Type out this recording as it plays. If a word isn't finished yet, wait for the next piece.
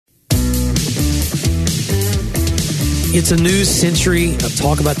It's a new century of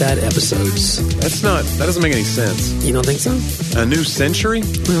Talk About That episodes. That doesn't make any sense. You don't think so? A new century?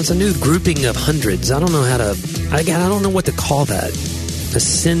 Well, it's a new grouping of hundreds. I don't know how to... I don't know what to call that. A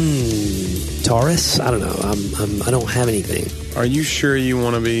centaurus? I don't know. I don't have anything. Are you sure you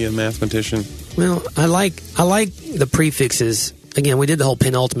want to be a mathematician? Well, I like the prefixes. Again, we did the whole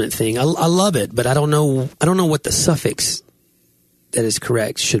penultimate thing. I love it, but I don't know what the suffix that is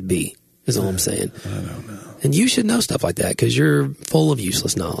correct should be, is all I'm saying. I don't know. And you should know stuff like that because you're full of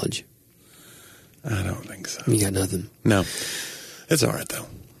useless knowledge. I don't think so. You got nothing. No. It's all right, though.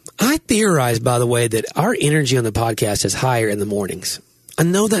 I theorize, by the way, that our energy on the podcast is higher in the mornings. I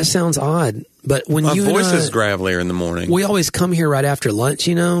know that sounds odd, but when My you voice and is gravelier in the morning. we always come here right after lunch,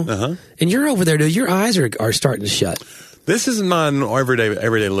 you know? Uh-huh. And you're over there, dude. Your eyes are starting to shut. This is my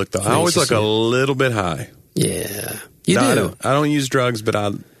everyday look, though. I always look a little bit high. Yeah. You No, do. I don't use drugs, but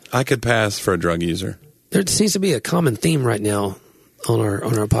I could pass for a drug user. There seems to be a common theme right now on our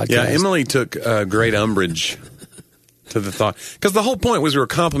podcast. Yeah, Emily took great umbrage to the thought. Because the whole point was we were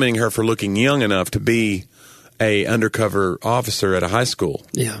complimenting her for looking young enough to be a undercover officer at a high school.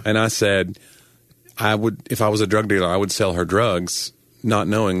 Yeah. And I said, if I was a drug dealer, I would sell her drugs, not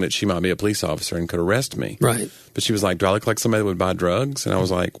knowing that she might be a police officer and could arrest me. Right. But she was like, do I look like somebody that would buy drugs? And I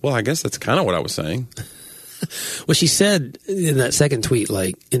was like, well, I guess that's kind of what I was saying. Well, she said in that second tweet,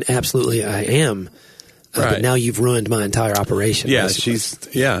 like, and absolutely I am. Right. But now you've ruined my entire operation. Yeah,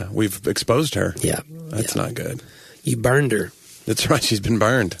 basically. we've exposed her. Yeah. That's not good. You burned her. That's right. She's been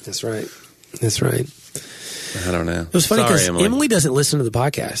burned. That's right. That's right. I don't know. It was funny because Emily. Emily doesn't listen to the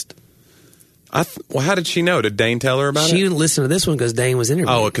podcast. Well, how did she know? Did Dane tell her about She it? didn't listen to this one because Dane was interviewed.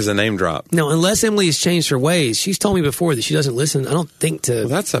 Oh, because the name dropped. No, unless Emily has changed her ways. She's told me before that she doesn't listen. I don't think to... Well,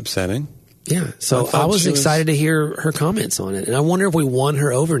 that's upsetting. Yeah, so I was excited to hear her comments on it. And I wonder if we won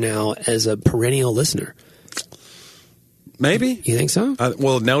her over now as a perennial listener. Maybe. You think so?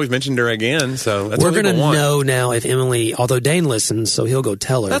 Well, now we've mentioned her again, so that's We're what people going to want. know now if Emily, although Dane listens, so he'll go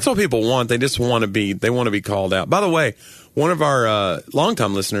tell her. That's what people want. They just want to be called out. By the way, one of our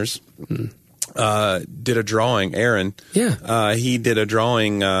longtime listeners did a drawing, Aaron. Yeah. He did a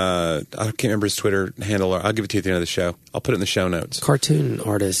drawing. I can't remember his Twitter handle. I'll give it to you at the end of the show. I'll put it in the show notes. Cartoon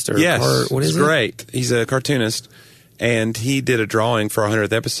artist. Or Yes. what is it's it? great. He's a cartoonist. And he did a drawing for our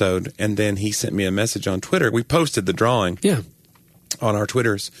 100th episode, and then he sent me a message on Twitter. We posted the drawing on our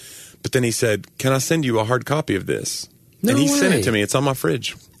Twitters. But then he said, can I send you a hard copy of this? No and he sent way. it to me. It's on my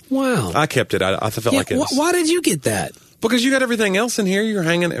fridge. Wow. I kept it. I felt like it was. Why did you get that? Because you got everything else in here. You're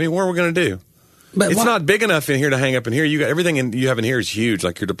hanging. I mean, what are we going to do? But It's not big enough in here to hang up in here. You got everything you have in here is huge,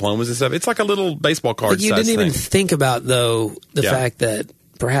 like your diplomas and stuff. It's like a little baseball card But you size didn't even thing. think about, though, the fact that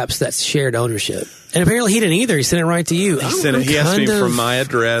perhaps that's shared ownership. And apparently he didn't either. He sent it right to you. He sent it. He asked me for my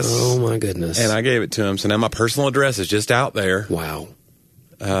address. Oh, my goodness. And I gave it to him. So now my personal address is just out there. Wow.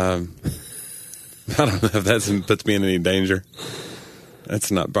 I don't know if that puts me in any danger.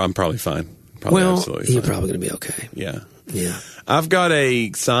 That's not. I'm probably fine. Probably absolutely fine. You're probably going to be okay. Yeah. Yeah. I've got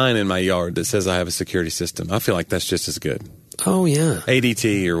a sign in my yard that says I have a security system. I feel like that's just as good. Oh, yeah.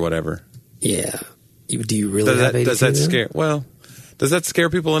 ADT or whatever. Yeah. Do you really have ADT? Does that then? scare? Well, does that scare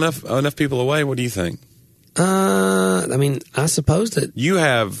people enough people away? What do you think? I mean, I suppose that You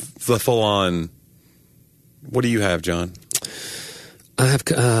have the full on. What do you have, John? I have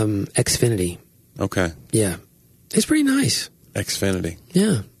Xfinity. Okay. Yeah. It's pretty nice. Xfinity.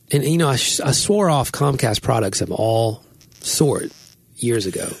 Yeah. And, you know, I swore off Comcast products of all sort years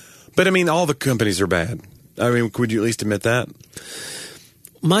ago. But, I mean, all the companies are bad. I mean, would you at least admit that?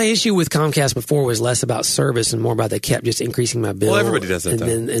 My issue with Comcast before was less about service and more about they kept just increasing my bill. Well, everybody does that, though.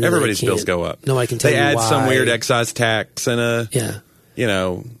 Everybody's bills go up. Nobody can tell they you add why. some weird excise tax and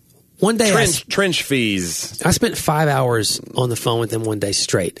One day trench fees. I spent 5 hours on the phone with them one day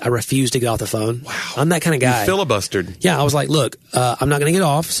straight. I refused to get off the phone. Wow. I'm that kind of guy. You filibustered. Yeah, I was like, look, I'm not going to get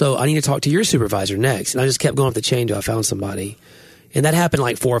off, so I need to talk to your supervisor next. And I just kept going up the chain until I found somebody. And that happened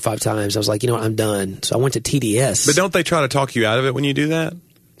like 4 or 5 times. I was like, you know what, I'm done. So I went to TDS. But don't they try to talk you out of it when you do that?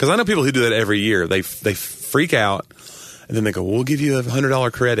 Because I know people who do that every year. They freak out, and then they go, we'll give you a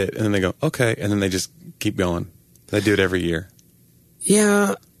 $100 credit. And then they go, okay. And then they just keep going. They do it every year.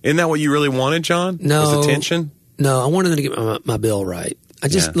 Yeah. Isn't that what you really wanted, John? No. Was attention? No, I wanted them to get my bill right. I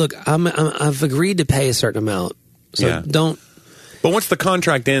just, look, I've agreed to pay a certain amount. So don't. But once the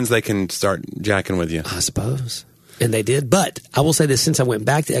contract ends, they can start jacking with you. I suppose. And they did. But I will say this, since I went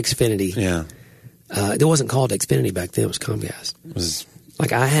back to Xfinity. Yeah. It wasn't called Xfinity back then. It was Comcast. It was...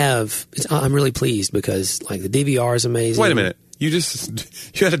 Like I'm really pleased because like the DVR is amazing. Wait a minute. You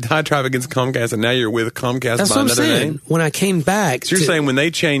had a diatribe against Comcast and now you're with Comcast That's by what I'm another saying. name? When I came back. So you're saying when they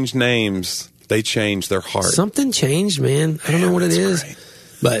changed names They changed their heart. Something changed, man. I don't know what it is. Great.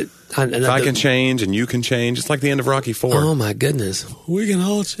 But if I can change and you can change, it's like the end of Rocky IV. Oh, my goodness. We can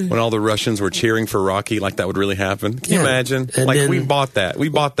all change. When all the Russians were cheering for Rocky, like that would really happen. Can you imagine? And like, we bought that. We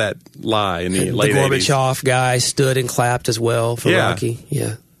bought that lie in the late 80s. The Gorbachev guy stood and clapped as well for Rocky.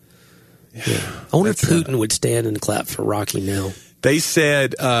 Yeah. I wonder if Putin would stand and clap for Rocky now. They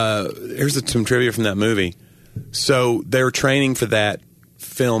said, here's some trivia from that movie. So they were training for that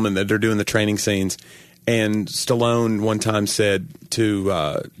film, and they're doing the training scenes. And Stallone one time said to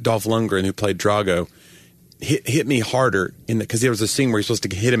Dolph Lundgren, who played Drago, hit me harder, because there was a scene where you're supposed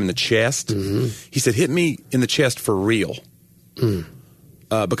to hit him in the chest. Mm-hmm. He said, hit me in the chest for real.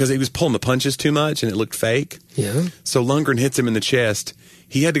 Because he was pulling the punches too much, and it looked fake. Yeah. So Lundgren hits him in the chest.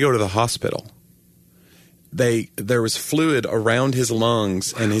 He had to go to the hospital. There was fluid around his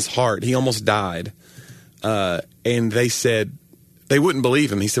lungs and his heart. He almost died. And they said... They wouldn't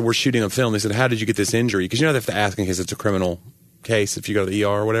believe him. He said, we're shooting a film. They said, how did you get this injury? Because, they have to ask in case it's a criminal case. If you go to the ER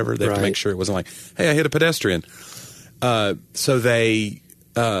or whatever, they have to make sure it wasn't like, hey, I hit a pedestrian. So they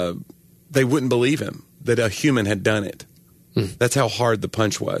wouldn't believe him that a human had done it. That's how hard the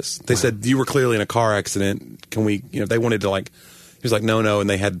punch was. They said, you were clearly in a car accident. Can we, they wanted to he was like, no. And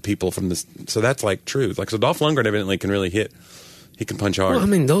they had people from this. So that's true. So Dolph Lundgren evidently can really hit. He can punch hard. Well, I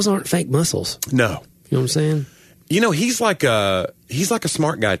mean, those aren't fake muscles. No. You know what I'm saying? He's like a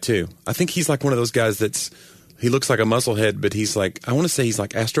smart guy too. I think he's like one of those guys he looks like a musclehead, but he's I want to say he's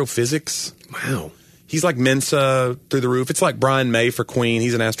like astrophysics. Wow. He's like Mensa through the roof. It's like Brian May for Queen.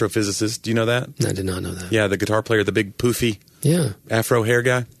 He's an astrophysicist. Do you know that? I did not know that. Yeah, the guitar player, the big poofy afro hair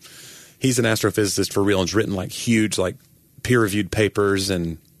guy. He's an astrophysicist for real and has written huge peer-reviewed papers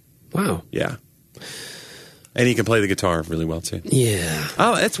and... Wow. Yeah. And he can play the guitar really well too. Yeah.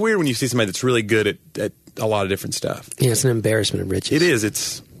 Oh, that's weird when you see somebody that's really good at a lot of different stuff. Yeah, it's an embarrassment of riches. It is.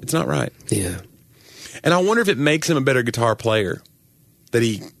 It's not right. Yeah. And I wonder if it makes him a better guitar player, that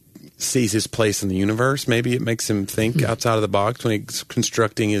he sees his place in the universe. Maybe it makes him think outside of the box when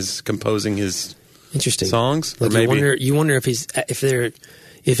he's composing his songs. Or maybe you wonder if is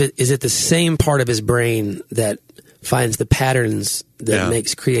it the same part of his brain that finds the patterns that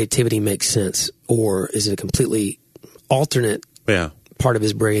makes creativity make sense, or is it a completely alternate part of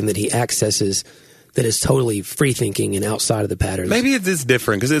his brain that he accesses that is totally free thinking and outside of the patterns? Maybe it is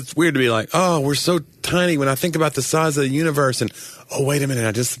different, because it's weird to be like, oh, we're so tiny when I think about the size of the universe, and oh, wait a minute,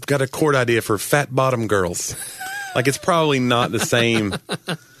 I just got a chord idea for fat bottom girls. It's probably not the same.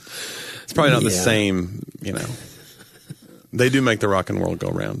 It's probably not the same, They do make the rock and world go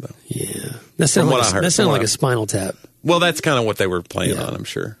round, though. Yeah. That sounds like a Spinal Tap. Well, that's kind of what they were playing on, I'm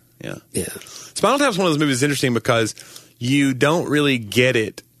sure. Yeah. Yeah. Spinal Tap's one of those movies that's interesting because you don't really get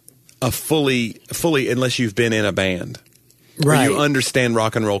it fully unless you've been in a band. Right. Or you understand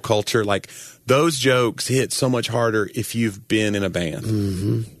rock and roll culture. Those jokes hit so much harder if you've been in a band.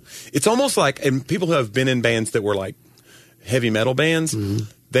 Mm-hmm. It's almost and people who have been in bands that were heavy metal bands,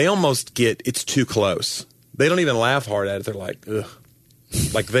 they almost it's too close. They don't even laugh hard at it. They're like, ugh.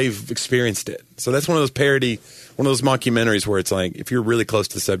 They've experienced it. So that's one of those mockumentaries where it's if you're really close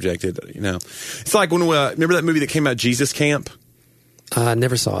to the subject, It's like when remember that movie that came out, Jesus Camp? I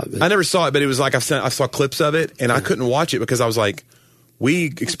never saw it. I never saw it, but it was I saw clips of it, and I couldn't watch it because I was we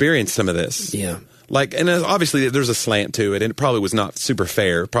experienced some of this. Yeah. And obviously there's a slant to it, and it probably was not super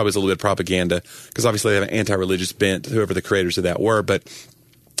fair. It probably was a little bit of propaganda, because obviously they have an anti-religious bent, whoever the creators of that were. But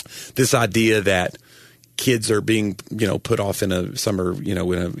this idea that kids are being, put off in a summer, in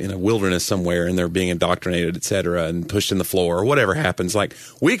a wilderness somewhere, and they're being indoctrinated, et cetera, and pushed in the floor or whatever happens.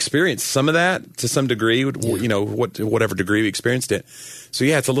 We experienced some of that to some degree, whatever degree we experienced it. So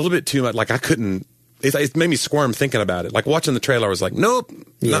yeah, it's a little bit too much. I couldn't. It made me squirm thinking about it. Watching the trailer, I was like, nope,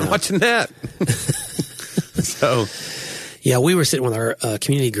 not watching that. So, yeah, we were sitting with our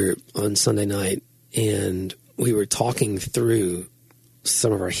community group on Sunday night, and we were talking through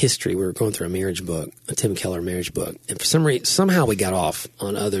some of our history. We were going through a marriage book, a Tim Keller marriage book, and for some reason, somehow we got off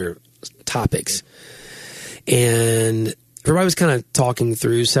on other topics, and everybody was kind of talking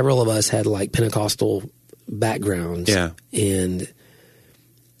through. Several of us had Pentecostal backgrounds, and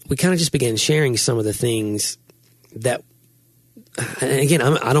we kind of just began sharing some of the things that. And again,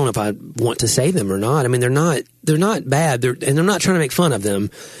 I don't know if I want to say them or not. I mean, they're not bad, and I'm not trying to make fun of them.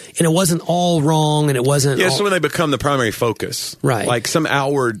 And it wasn't all wrong, and it wasn't. Yeah, so when they become the primary focus, right? Some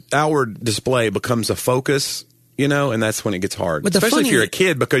outward display becomes a focus, and that's when it gets hard. But especially if you're a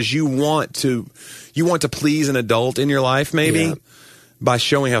kid, because you want to please an adult in your life, maybe. by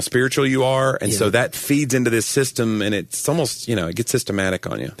showing how spiritual you are. And so that feeds into this system, and it's almost, it gets systematic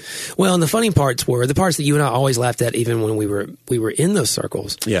on you. Well, and the funny parts were the parts that you and I always laughed at, even when we were in those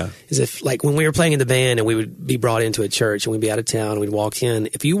circles. Yeah. Is if, like, when we were playing in the band and we would be brought into a church and we'd be out of town and we'd walk in.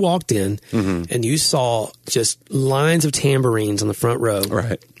 If you walked in and you saw just lines of tambourines on the front row.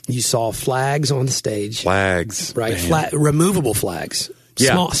 Right. You saw flags on the stage. Flags. Right. Removable flags.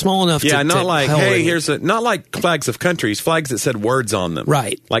 Yeah. Small enough to not like, hey, not like flags of countries, flags that said words on them.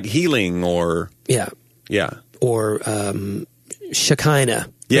 Right. Like healing or. Yeah. Yeah. Or Shekinah.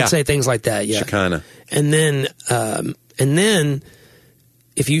 Yeah. Let's say things like that. Yeah. Shekinah. And then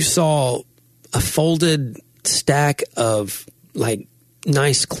if you saw a folded stack of like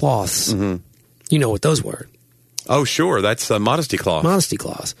nice cloths, you know what those were. Oh, sure. That's a modesty cloth. Modesty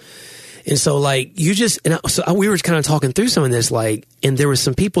cloths. And so, like, we were kind of talking through some of this, like, and there was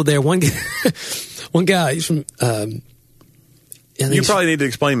some people there. One guy, he's from. You probably need to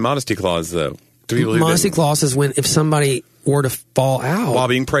explain modesty clause, though, to people. Modesty clause is when if somebody were to fall out while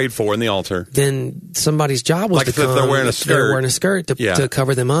being prayed for in the altar, then somebody's job was like to if come. They're wearing a skirt. They're wearing a skirt to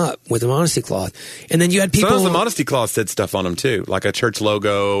cover them up with a modesty cloth, and then you had people. Sometimes the modesty cloth said stuff on them too, like a church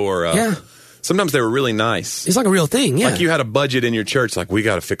logo or a. Sometimes they were really nice. It's like a real thing, yeah. Like you had a budget in your church, like, we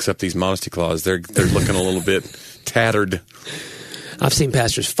got to fix up these modesty clauses. They're looking a little bit tattered. I've seen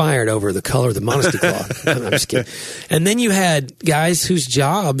pastors fired over the color of the modesty cloth. I'm just kidding. And then you had guys whose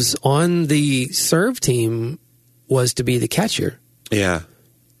jobs on the serve team was to be the catcher. Yeah.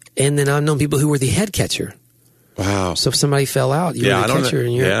 And then I've known people who were the head catcher. Wow. So if somebody fell out, you were the catcher.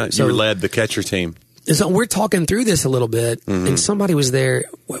 And you led the catcher team. And so we're talking through this a little bit, and somebody was there.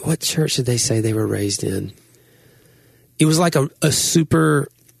 What church did they say they were raised in? It was like a super.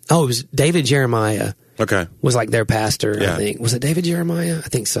 Oh, it was David Jeremiah. Okay, was like their pastor. I think was it David Jeremiah? I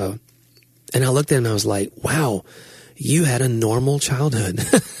think so. And I looked at him and I was like, "Wow, you had a normal childhood."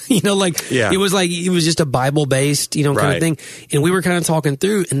 It was just a Bible based, kind of thing. And we were kind of talking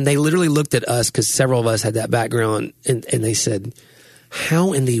through, and they literally looked at us because several of us had that background, and they said,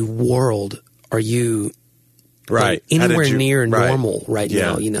 "How in the world are you anywhere near normal right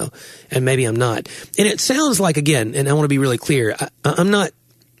now, and maybe I'm not." And it sounds like, again, and I want to be really clear, I'm not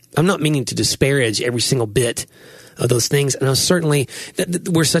meaning to disparage every single bit of those things. And I was certainly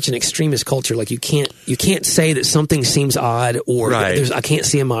we're such an extremist culture. Like you can't say that something seems odd or I can't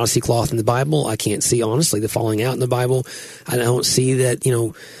see a modesty cloth in the Bible. I can't see, honestly, the falling out in the Bible. I don't see that,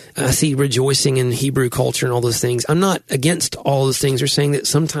 I see rejoicing in Hebrew culture and all those things. I'm not against all those things. We're saying that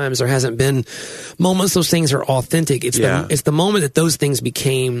sometimes there hasn't been moments those things are authentic. It's the moment that those things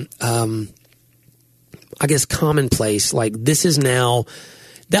became, I guess, commonplace. Like this is now,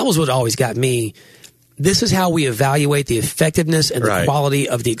 that was what always got me. This is how we evaluate the effectiveness and the quality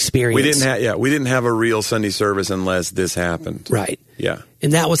of the experience. We didn't have a real Sunday service unless this happened. Right. Yeah.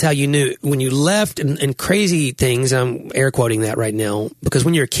 And that was how you knew when you left and crazy things. I'm air quoting that right now because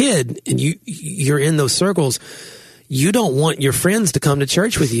when you're a kid and you're in those circles, you don't want your friends to come to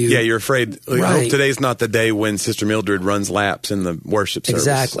church with you. Yeah, you're afraid. I hope today's not the day when Sister Mildred runs laps in the worship service.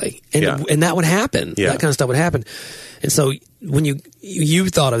 Exactly. And that would happen. Yeah. That kind of stuff would happen. And so when you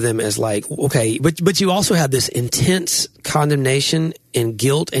thought of them as like, okay, but you also had this intense condemnation and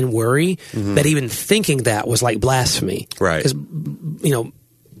guilt and worry that even thinking that was like blasphemy. Right. Because,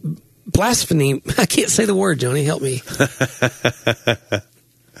 blasphemy, I can't say the word, Johnny, help me.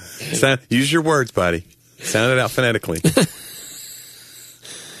 Use your words, buddy. Sound it out phonetically.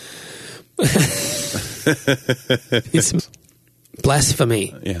 It's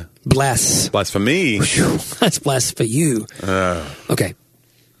blasphemy. Yeah. Blasphemy. That's blasphemy. You. Okay.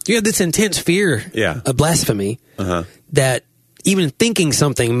 You have this intense fear of blasphemy that even thinking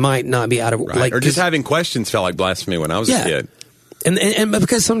something might not be out of or just having questions felt like blasphemy when I was a kid. And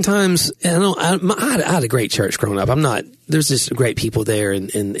because sometimes I had a great church growing up. There's just great people there, and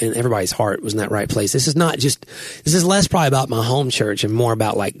everybody's heart was in that right place. This is less probably about my home church and more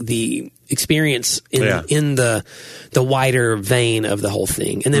about like the experience in the wider vein of the whole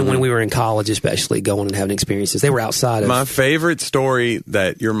thing. And then when we were in college, especially going and having experiences, they were outside of my favorite story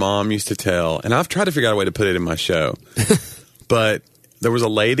that your mom used to tell, and I've tried to figure out a way to put it in my show, but there was a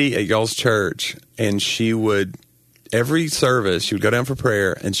lady at y'all's church, and she would. Every service, she would go down for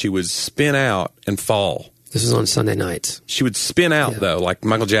prayer, and she would spin out and fall. This was on Sunday nights. She would spin out, though, like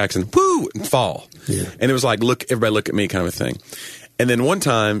Michael Jackson, woo, and fall. Yeah. And it was like, everybody look at me kind of a thing. And then one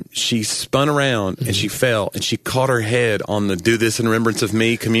time, she spun around, and she fell, and she caught her head on the Do This in Remembrance of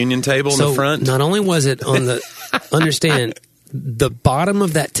Me communion table in the front. Not only was it on the, understand, the bottom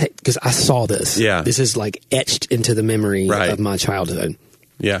of that, because I saw this. Yeah. This is like etched into the memory of my childhood.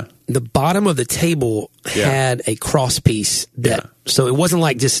 Yeah. The bottom of the table had a cross piece so it wasn't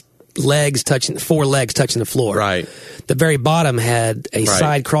like just four legs touching the floor. Right. The very bottom had a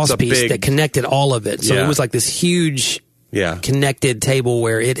side cross piece that connected all of it. So it was like this huge connected table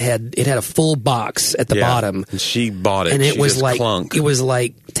where it had a full box at the bottom. And she bought it. And it was like clunk. it was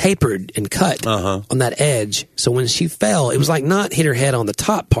like tapered and cut on that edge. So when she fell, it was like not hit her head on the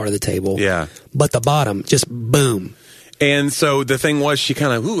top part of the table. Yeah. But the bottom just boom. And so the thing was, she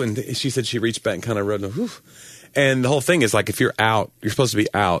kind of and she said she reached back and kind of rubbed them. And the whole thing is like, if you're out, you're supposed to be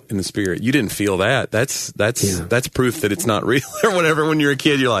out in the spirit. You didn't feel that. That's proof that it's not real or whatever. When you're a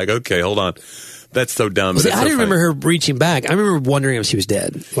kid, you're like, okay, hold on. That's so dumb. See, I didn't remember her reaching back. I remember wondering if she was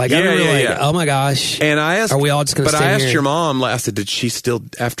dead. Like, I remember oh my gosh. And I asked, are we all just going to stand here? But I asked your mom, I said, did she still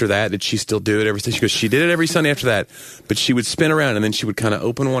do it every Sunday? She goes, she did it every Sunday after that, but she would spin around and then she would kind of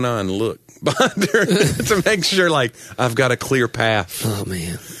open one eye and look behind her to make sure, like, I've got a clear path. Oh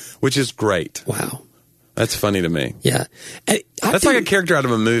man. Which is great. Wow. That's funny to me. Yeah. That's like a character out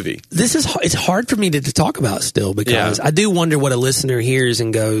of a movie. It's hard for me to talk about still because I do wonder what a listener hears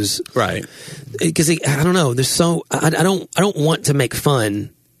and goes, right. Because I don't know. I don't want to make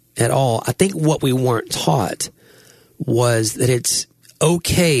fun at all. I think what we weren't taught was that it's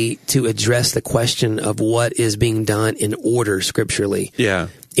okay to address the question of what is being done in order scripturally. Yeah.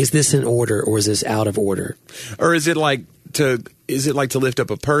 Is this in order or is this out of order? Or is it like to lift up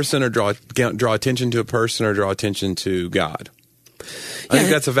a person or draw attention to a person or draw attention to God? I think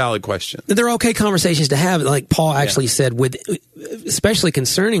that's a valid question. They're okay conversations to have. Like Paul actually said, especially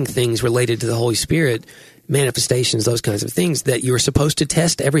concerning things related to the Holy Spirit, manifestations, those kinds of things, that you're supposed to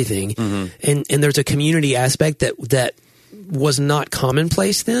test everything. Mm-hmm. And there's a community aspect that was not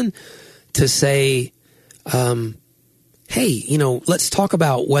commonplace then to say, hey, let's talk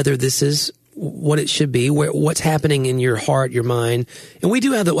about whether this is what it should be, what's happening in your heart, your mind. And we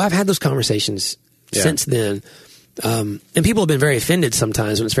do have I've had those conversations since then. And people have been very offended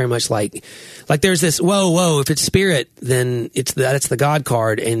sometimes when it's very much like there's this, whoa, if it's spirit, then it's the God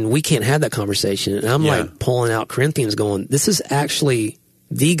card and we can't have that conversation. And I'm like pulling out Corinthians going, this is actually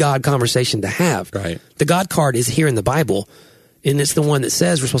the God conversation to have. Right. The God card is here in the Bible. And it's the one that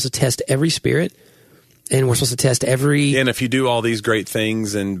says we're supposed to test every spirit. And we're supposed to test every... And if you do all these great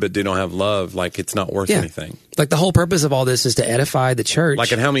things but you don't have love, like it's not worth anything. Like the whole purpose of all this is to edify the church.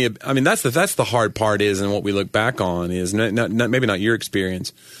 Like, and how many... I mean, that's the hard part is, and what we look back on is, maybe not your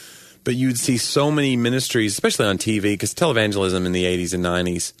experience, but you'd see so many ministries, especially on TV, because televangelism in the 80s and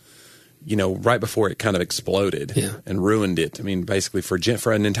 90s, right before it kind of exploded and ruined it. I mean, basically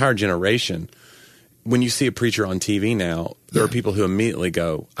for an entire generation... When you see a preacher on TV now, there are people who immediately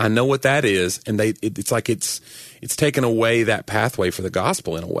go, I know what that is. And it's like it's taken away that pathway for the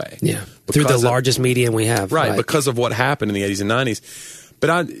gospel in a way. Yeah. Through the largest medium we have. Right. Because of what happened in the 80s and 90s.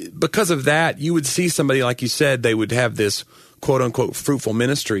 But because of that, you would see somebody, like you said, they would have this quote unquote fruitful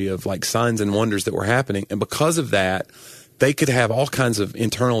ministry of like signs and wonders that were happening. And because of that, they could have all kinds of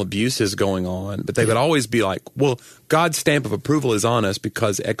internal abuses going on, but they would always be like, well, God's stamp of approval is on us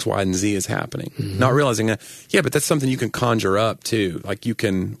because X, Y, and Z is happening. Mm-hmm. Not realizing that, but that's something you can conjure up too. Like you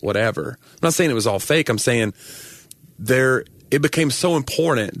can, whatever. I'm not saying it was all fake. I'm saying it became so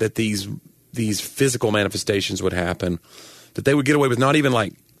important that these physical manifestations would happen that they would get away with not even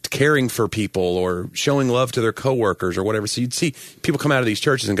like caring for people or showing love to their coworkers or whatever. So you'd see people come out of these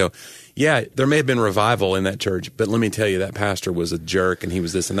churches and go, yeah, there may have been revival in that church, but let me tell you, that pastor was a jerk and he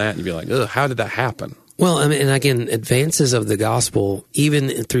was this and that. And you'd be like, ugh, how did that happen? Well, I mean, and again, advances of the gospel, even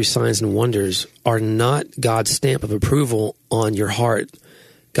through signs and wonders, are not God's stamp of approval on your heart.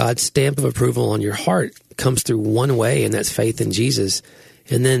 God's stamp of approval on your heart comes through one way, and that's faith in Jesus.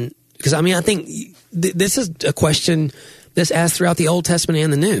 And then, because I mean, I think this is a question that's asked throughout the Old Testament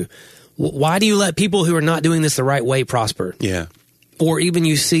and the New. Why do you let people who are not doing this the right way prosper? Yeah. Or even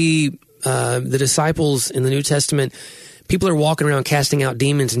you see the disciples in the New Testament, people are walking around casting out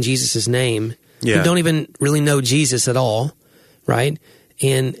demons in Jesus' name who don't even really know Jesus at all, right?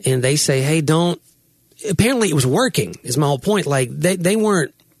 And they say, hey, don't... Apparently it was working, is my whole point. Like, they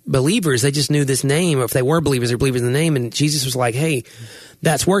weren't believers. They just knew this name. Or if they were believers, they're believers in the name. And Jesus was like, hey,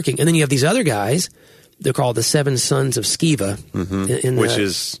 that's working. And then you have these other guys. They're called the Seven Sons of Sceva. Mm-hmm. Which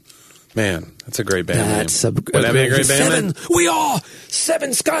is... Man, that's a great band that's name. Would that be a great band name? We are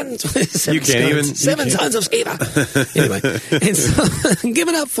seven sons. Seven sons of Sceva. Anyway, and so give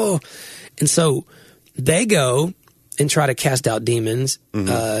it up for. And so they go and try to cast out demons, and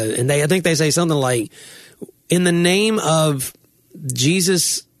I think they say something like, "In the name of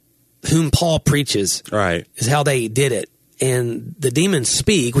Jesus, whom Paul preaches," right, is how they did it. and the demons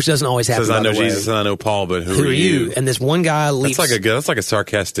speak, which doesn't always happen. Says, I know Jesus and I know Paul, but who are you? And this one guy leaps. That's like a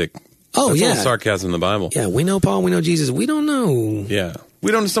sarcastic. That's a little sarcasm in the Bible. Yeah, we know Paul, we know Jesus. We don't know. Yeah,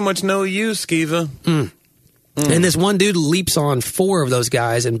 we don't so much know you, Skiva. And this one dude leaps on 4 of those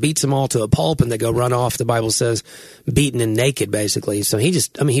guys and beats them all to a pulp, and they go run off. The Bible says, beaten and naked, basically. So he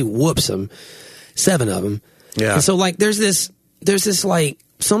whoops them, 7 of them. Yeah. And so like, there's this like,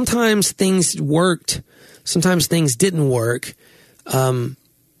 sometimes things worked, sometimes things didn't work,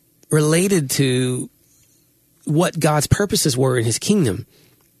 related to what God's purposes were in his kingdom.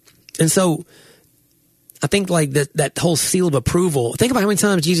 And so I think like that whole seal of approval, think about how many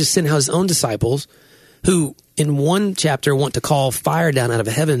times Jesus sent out his own disciples who in one chapter want to call fire down out of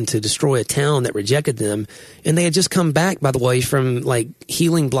heaven to destroy a town that rejected them. And they had just come back, by the way, from like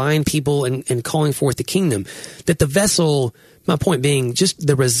healing blind people and calling forth the kingdom. That the vessel, my point being, just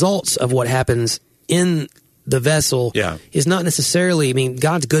the results of what happens in the vessel is not necessarily, I mean,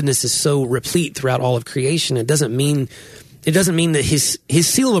 God's goodness is so replete throughout all of creation. It doesn't mean that his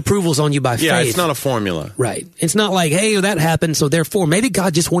seal of approval is on you by faith. Yeah, it's not a formula. Right. It's not like, hey, that happened, so therefore, maybe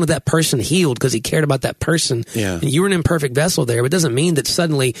God just wanted that person healed because he cared about that person. Yeah. And you were an imperfect vessel there, but it doesn't mean that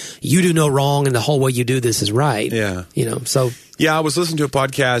suddenly you do no wrong and the whole way you do this is right. Yeah. So. Yeah, I was listening to a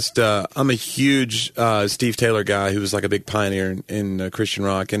podcast. I'm a huge Steve Taylor guy who was like a big pioneer in Christian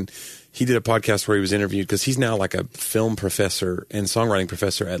rock, and he did a podcast where he was interviewed because he's now like a film professor and songwriting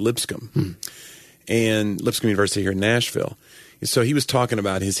professor at Lipscomb. And Lipscomb University here in Nashville. So he was talking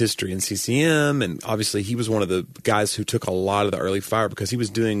about his history in CCM, and obviously he was one of the guys who took a lot of the early fire because he was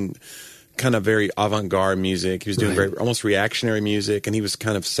doing kind of very avant-garde music. He was doing very almost reactionary music, and he was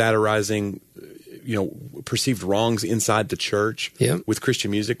kind of satirizing, perceived wrongs inside the church with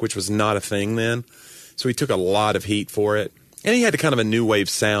Christian music, which was not a thing then. So he took a lot of heat for it. And he had a kind of a new wave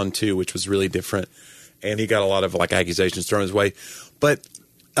sound too, which was really different. And he got a lot of like accusations thrown his way. But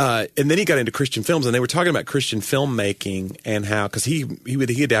and then he got into Christian films, and they were talking about Christian filmmaking and how, because he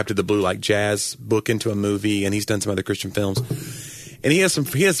adapted the Blue Like Jazz book into a movie, and he's done some other Christian films, and he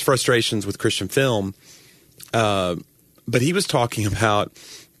has frustrations with Christian film, but he was talking about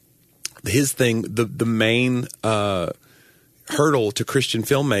his thing. The main hurdle to Christian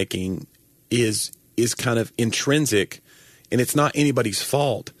filmmaking is kind of intrinsic, and it's not anybody's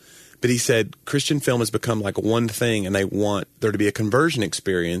fault. But he said Christian film has become like one thing, and they want there to be a conversion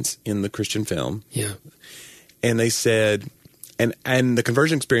experience in the Christian film. Yeah. And they said, and the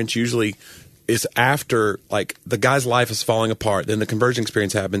conversion experience usually is after, like, the guy's life is falling apart, then the conversion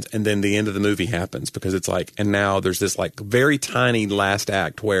experience happens, and then the end of the movie happens, because it's like, and now there's this like very tiny last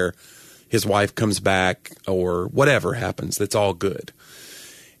act where his wife comes back or whatever happens. That's all good.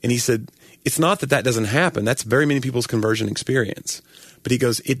 And he said, it's not that doesn't happen. That's very many people's conversion experience. But he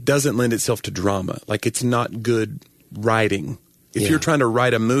goes, it doesn't lend itself to drama. Like, it's not good writing. If you're trying to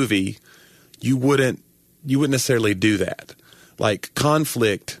write a movie, you wouldn't necessarily do that. Like,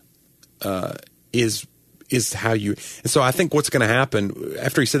 conflict is how you. And so I think what's going to happen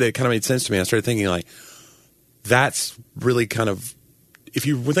after he said that, it kind of made sense to me. I started thinking, like, that's really kind of, if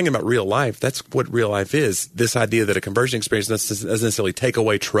you were thinking about real life, that's what real life is. This idea that a conversion experience doesn't necessarily take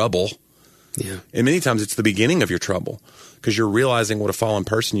away trouble. Yeah. And many times it's the beginning of your trouble, because you're realizing what a fallen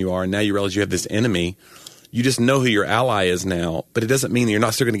person you are, and now you realize you have this enemy. You just know who your ally is now, but it doesn't mean that you're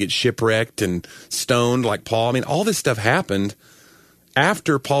not still going to get shipwrecked and stoned like Paul. I mean, all this stuff happened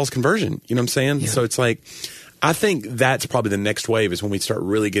after Paul's conversion. You know what I'm saying? Yeah. So it's like, I think that's probably the next wave, is when we start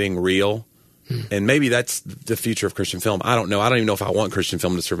really getting real. And maybe that's the future of Christian film. I don't know. I don't even know if I want Christian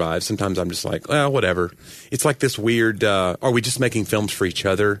film to survive. Sometimes I'm just like, well, whatever. It's like this weird, are we just making films for each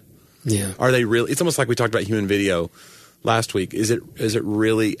other? Yeah. Are they really? It's almost like we talked about human video last week. Is it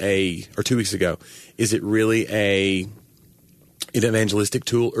really or 2 weeks ago? Is it really an evangelistic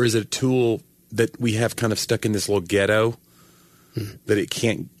tool, or is it a tool that we have kind of stuck in this little ghetto that it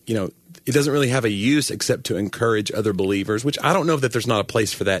can't, it doesn't really have a use except to encourage other believers, which I don't know that there's not a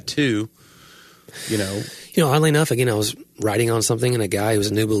place for that too. Oddly enough, again, I was writing on something, and a guy who was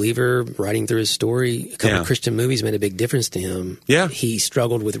a new believer, writing through his story, a couple of Christian movies made a big difference to him. Yeah. He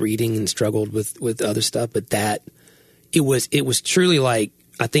struggled with reading and struggled with other stuff, but it was truly like,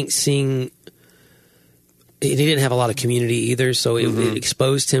 I think, seeing, he didn't have a lot of community either, so it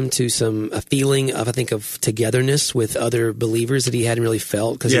exposed him to a feeling of togetherness with other believers that he hadn't really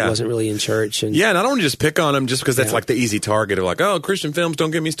felt, because he wasn't really in church. And I don't want to just pick on him just because that's like the easy target of like, oh, Christian films, don't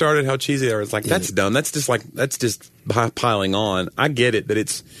get me started, how cheesy they are. It's like, that's dumb. That's just piling on. I get it, that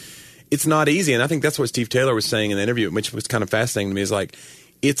it's not easy. And I think that's what Steve Taylor was saying in the interview, which was kind of fascinating to me, is like,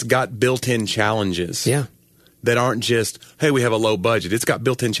 it's got built-in challenges. Yeah. That aren't just, hey, we have a low budget. It's got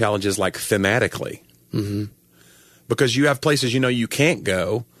built-in challenges, like, thematically. because you have places you can't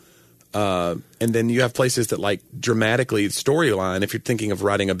go. And then you have places that, like, dramatically storyline, if you're thinking of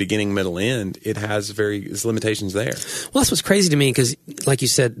writing a beginning, middle, end, it has there's limitations there. Well, that's what's crazy to me because, like you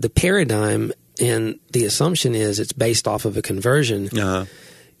said, the paradigm and the assumption is it's based off of a conversion. Uh-huh.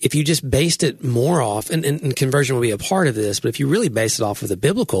 If you just based it more off, and conversion will be a part of this, but if you really base it off of the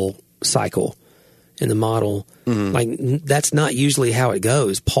biblical cycle and the model, like, that's not usually how it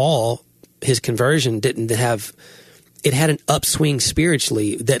goes. Paul, his conversion didn't have... It had an upswing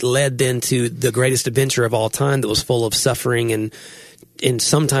spiritually that led then to the greatest adventure of all time that was full of suffering and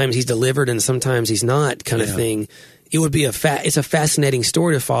sometimes he's delivered and sometimes he's not kind of thing. It would be it's a fascinating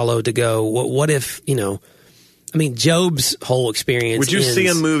story to follow to go, what if, Job's whole experience. Would you see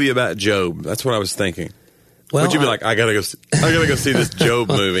a movie about Job? That's what I was thinking. Well, would you be like, I gotta go see this Job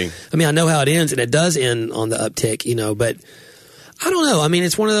movie? I know how it ends, and it does end on the uptick, but I don't know.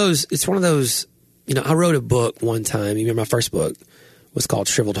 It's one of those, I wrote a book one time. You remember my first book was called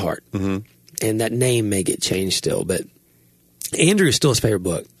Shriveled Heart. Mm-hmm. And that name may get changed still, but Andrew is still his favorite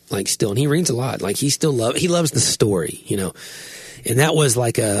book, like still. And he reads a lot. Like he loves the story, And that was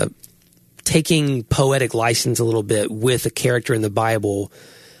like taking poetic license a little bit with a character in the Bible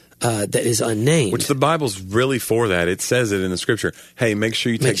that is unnamed. Which the Bible's really for that. It says it in the scripture. Hey, make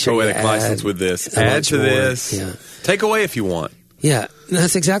sure you take poetic license with this. Add to this. Yeah. Take away if you want. Yeah,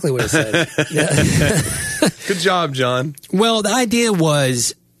 that's exactly what it said. Good job, John. Well, the idea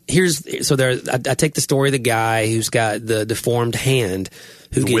was I take the story of the guy who's got the deformed hand,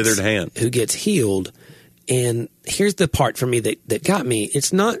 withered hand, who gets healed. And here's the part for me that got me.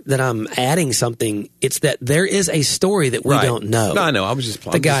 It's not that I'm adding something. It's that there is a story that we don't know. No, I know. I was just...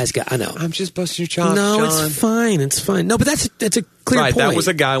 I know. I'm just busting your chops, No, John. It's fine. No, but that's a clear point. Right, that was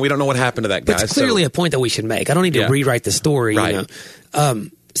a guy. We don't know what happened to that guy. But it's clearly a point that we should make. I don't need to rewrite the story. Right.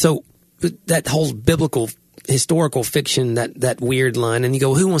 So that whole biblical, historical fiction, that weird line, and you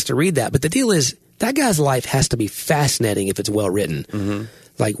go, who wants to read that? But the deal is, that guy's life has to be fascinating if it's well written. Mm-hmm.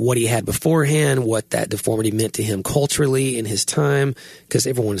 Like what he had beforehand, what that deformity meant to him culturally in his time, because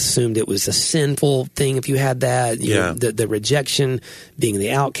everyone assumed it was a sinful thing if you had that. The rejection, being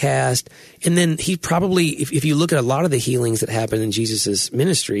the outcast. And then he probably, if you look at a lot of the healings that happened in Jesus'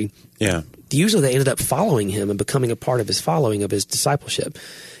 ministry, usually they ended up following him and becoming a part of his following, of his discipleship.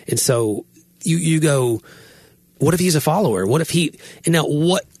 And so you go, what if he's a follower? What if he, and now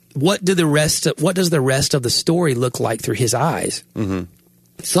what does the rest of the story look like through his eyes? Mm-hmm.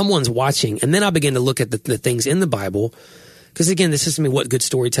 Someone's watching, and then I begin to look at the things in the Bible, because again, this is to me what good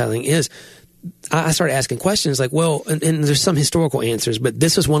storytelling is. I started asking questions like, well, and there's some historical answers, but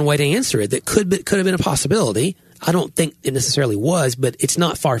this is one way to answer it that could have been a possibility. I don't think it necessarily was, but it's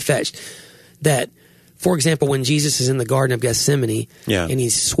not far-fetched. That, for example, when Jesus is in the Garden of Gethsemane, and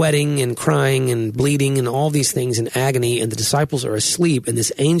he's sweating and crying and bleeding and all these things in agony, and the disciples are asleep, and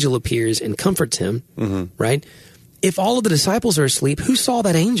this angel appears and comforts him, right? If all of the disciples are asleep, who saw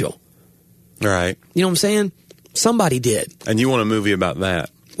that angel? Right. You know what I'm saying? Somebody did. And you want a movie about that.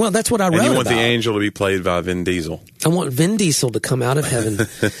 Well, that's what I wrote about. And you want the angel to be played by Vin Diesel. I want Vin Diesel to come out of heaven.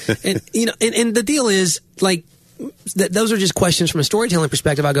 And and the deal is, like, those are just questions from a storytelling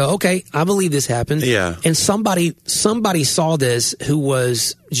perspective. I go, okay, I believe this happened. Yeah. And somebody saw this who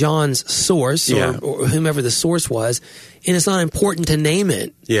was John's source or whomever the source was, and it's not important to name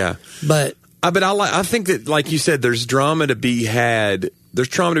it. Yeah. But I think that, like you said, there's drama to be had. There's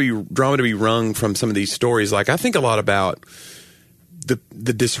drama to be wrung from some of these stories. Like, I think a lot about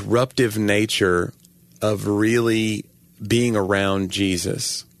the disruptive nature of really being around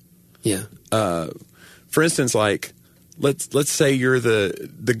Jesus. Yeah. For instance, like let's say you're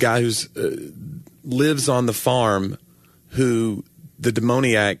the guy who's lives on the farm, who the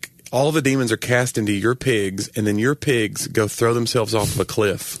demoniac. All the demons are cast into your pigs, and then your pigs go throw themselves off of a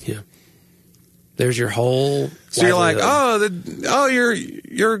cliff. Yeah. There's your whole. So you're like,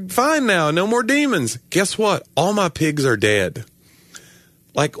 you're fine now. No more demons. Guess what? All my pigs are dead.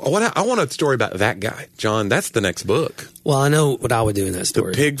 Like, I want a story about that guy, John. That's the next book. Well, I know what I would do in that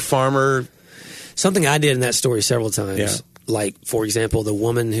story. The pig farmer. Something I did in that story several times. Yeah. Like, for example, the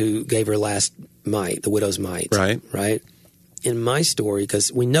woman who gave her last mite, the widow's mite. Right. Right. In my story,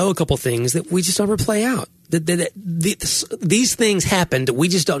 because we know a couple things that we just don't ever play out. These things happened. We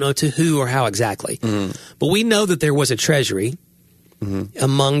just don't know to who or how exactly. Mm-hmm. But we know that there was a treasury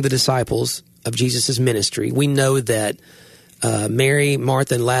among the disciples of Jesus' ministry. We know that Mary,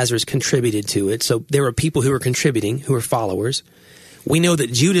 Martha, and Lazarus contributed to it. So there were people who were contributing, who were followers. We know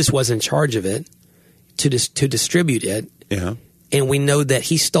that Judas was in charge of it to distribute it. Yeah. And we know that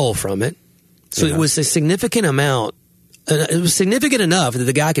he stole from it. So it was a significant amount it was significant enough that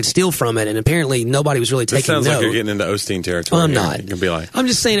the guy could steal from it, and apparently nobody was really taking note. Sounds like you're getting into Osteen territory. I'm not. You can be like, I'm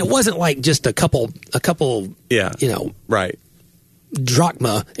just saying it wasn't like just a couple, yeah, right,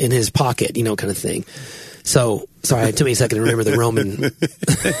 drachma in his pocket, kind of thing. So, sorry, it took me a second to remember the Roman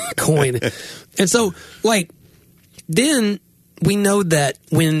coin. And so, then we know that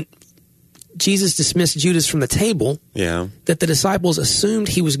when Jesus dismissed Judas from the table, that the disciples assumed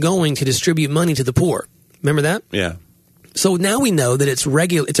he was going to distribute money to the poor. Remember that? Yeah. So now we know that it's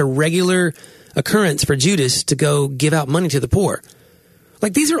a regular occurrence for Judas to go give out money to the poor.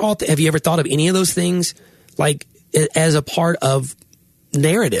 These are all. Have you ever thought of any of those things as a part of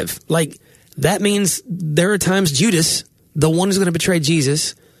narrative? That means there are times Judas, the one who's going to betray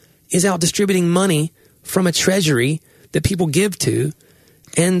Jesus, is out distributing money from a treasury that people give to,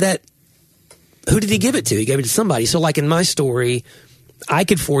 and that who did he give it to? He gave it to somebody. So in my story, I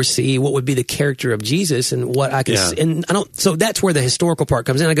could foresee what would be the character of Jesus and what I could see. And so that's where the historical part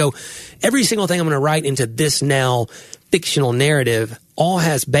comes in. I go, every single thing I'm going to write into this now fictional narrative all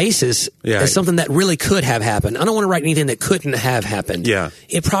has basis as something that really could have happened. I don't want to write anything that couldn't have happened. Yeah.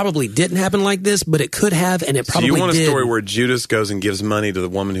 It probably didn't happen like this, but it could have, and it probably did. So you want a story where Judas goes and gives money to the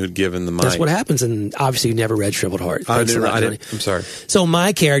woman who'd given the money. That's what happens, and obviously you never read Shriveled Heart. I didn't. I'm sorry. So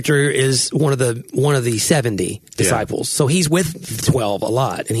my character is one of the 70 disciples. So he's with 12 a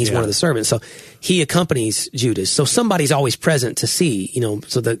lot, and he's one of the servants. So he accompanies Judas. So somebody's always present to see,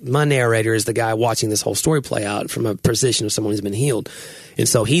 so my narrator is the guy watching this whole story play out from a position of someone who's been healed. And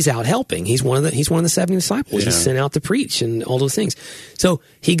so he's out helping. He's one of the 70 disciples. He's sent out to preach and all those things. So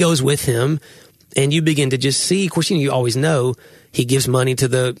he goes with him, and you begin to just see. Of course, you always know he gives money to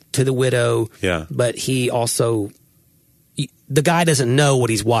the widow. Yeah. But he also, the guy doesn't know what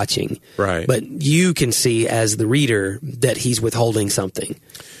he's watching. Right. But you can see as the reader that he's withholding something.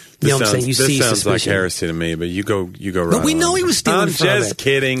 You know what I'm saying? You see sounds suspicion. like heresy to me, but you go right. But we know he was stealing from it. I'm just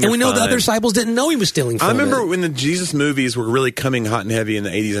kidding. And we know the other disciples didn't know he was stealing from it. I remember when the Jesus movies were really coming hot and heavy in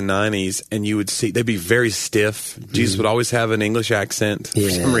the 80s and 90s, and you would see they'd be very stiff. Jesus would always have an English accent for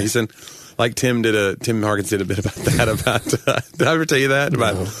some reason. Like Tim Harkins did a bit about that. Did I ever tell you that?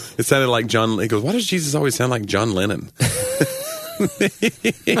 No. It sounded like John. He goes, "Why does Jesus always sound like John Lennon?" He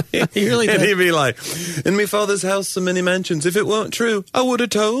really did. And he'd be like, "In my father's house so many mansions. If it weren't true, I would have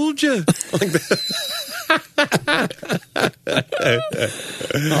told you." Like that.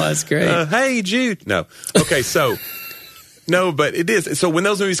 Oh, that's great. Hey, Jude. No. Okay, so no, but it is. So when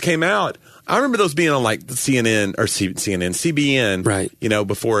those movies came out, I remember those being on CNN or CBN, right?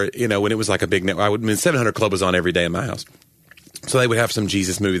 Before when it was like a big network. 700 Club was on every day in my house. So they would have some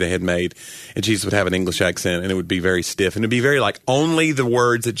Jesus movie they had made, and Jesus would have an English accent, and it would be very stiff, and it'd be very only the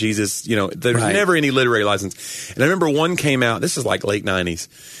words that Jesus, there's never any literary license. And I remember one came out, this is late 90s.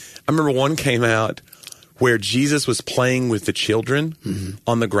 I remember one came out where Jesus was playing with the children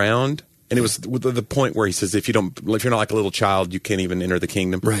on the ground, and it was the point where he says, if you're not like a little child, you can't even enter the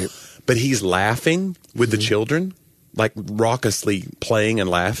kingdom. Right. But he's laughing with the children, raucously playing and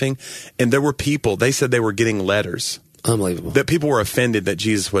laughing. And there were people, they said they were getting letters. Unbelievable. That people were offended that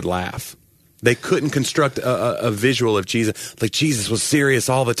Jesus would laugh. They couldn't construct a visual of Jesus. Jesus was serious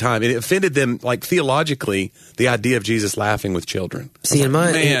all the time. It offended them, theologically, the idea of Jesus laughing with children. See, in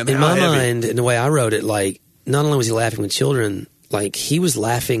my mind, in the way I wrote it, not only was he laughing with children, he was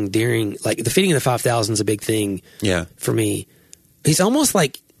laughing during, the feeding of the 5,000 is a big thing for me. He's almost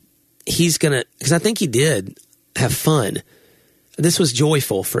he's going to, because I think he did have fun. This was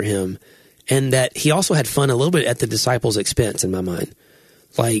joyful for him. And that he also had fun a little bit at the disciples' expense in my mind.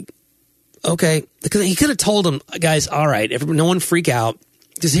 Okay, because he could have told them, guys, all right, no one freak out.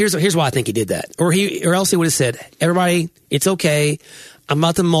 Because here's why I think he did that. Or else he would have said, everybody, it's okay. I'm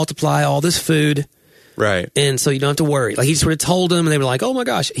about to multiply all this food. Right. And so you don't have to worry. He just would have told them, and they were like, oh my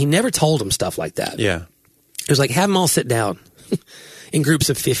gosh. He never told them stuff like that. Yeah. It was have them all sit down in groups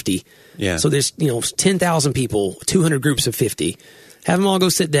of 50. Yeah. So there's, 10,000 people, 200 groups of 50. Have them all go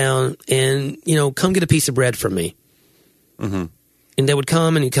sit down and, come get a piece of bread from me. Mm-hmm. And they would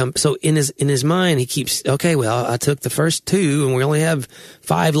come and he'd come. So in his mind, he keeps, okay, well, I took the first 2 and we only have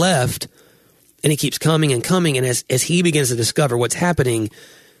 5 left. And he keeps coming and coming. And as he begins to discover what's happening,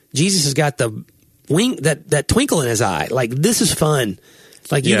 Jesus has got the that twinkle in his eye. This is fun.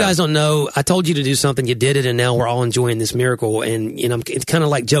 You guys don't know. I told you to do something. You did it. And now we're all enjoying this miracle. And, it's kind of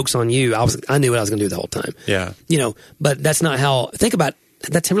like joke's on you. I knew what I was going to do the whole time. Yeah. But that's not how,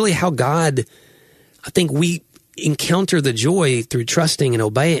 that's really how God, I think encounter the joy through trusting and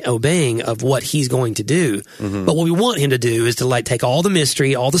obeying of what he's going to do. Mm-hmm. But what we want him to do is to like take all the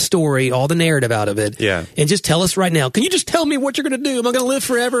mystery, all the story, all the narrative out of it, and just tell us right now. Can you just tell me what you're going to do? Am I going to live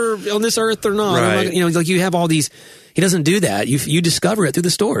forever on this earth or not? Right. Like you have all these. He doesn't do that. You discover it through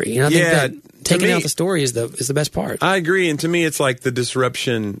the story. And I think that taking out the story is the best part. I agree. And to me, it's like the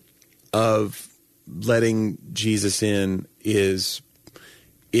disruption of letting Jesus in it's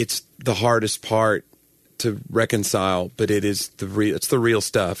the hardest part to reconcile, but it's the real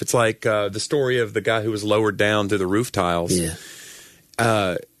stuff. It's like the story of the guy who was lowered down through the roof tiles. Yeah.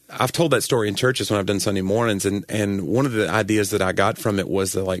 I've told that story in churches when I've done Sunday mornings, and one of the ideas that I got from it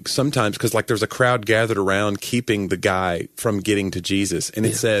was that like sometimes, because like there's a crowd gathered around keeping the guy from getting to Jesus, and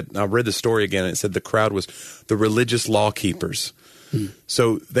it said, I read the story again, and it said the crowd was the religious law keepers.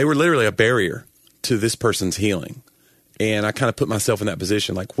 So they were literally a barrier to this person's healing. And I kind of put myself in that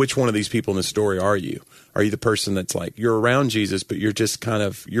position, like, which one of these people in the story are you? Are you the person that's like, you're around Jesus, but you're just kind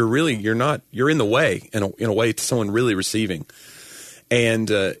of, you're in the way, in a way to someone really receiving. And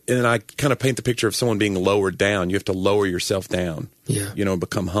then I kind of paint the picture of someone being lowered down. You have to lower yourself down, and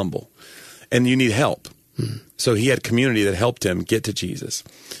become humble. And you need help. So he had community that helped him get to Jesus.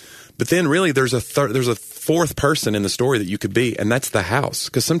 But then really there's a fourth person in the story that you could be, and that's the house.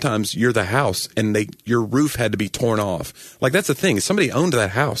 Because sometimes you're the house, and your roof had to be torn off. Like, that's the thing. Somebody owned that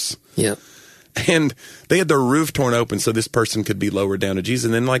house. Yeah. And they had their roof torn open so this person could be lowered down to Jesus.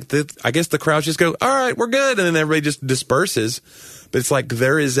 And then, like, I guess the crowds just go, all right, we're good. And then everybody just disperses. But it's like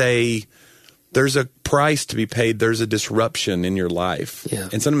there's a price to be paid. There's a disruption in your life. Yeah.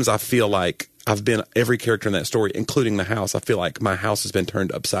 And sometimes I feel like I've been every character in that story, including the house. I feel like my house has been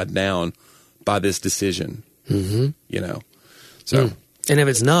turned upside down by this decision, So, and if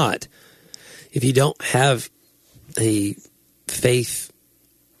it's not, if you don't have a faith,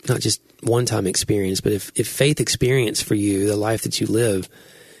 not just one-time experience, but if faith experience for you, the life that you live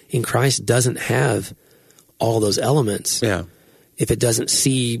in Christ doesn't have all those elements, if it doesn't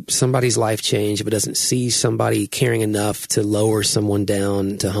see somebody's life change, if it doesn't see somebody caring enough to lower someone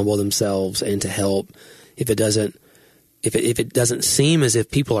down, to humble themselves and to help, if it doesn't seem as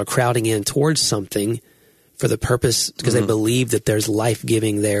if people are crowding in towards something for the purpose because they believe that there's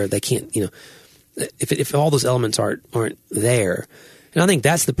life-giving there, they can't, if all those elements aren't there. And I think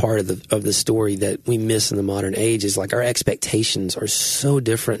that's the part of the story that we miss in the modern age, is like our expectations are so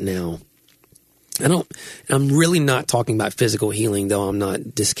different now. I'm really not talking about physical healing, though I'm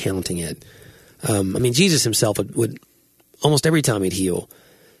not discounting it. Jesus himself would almost every time he'd heal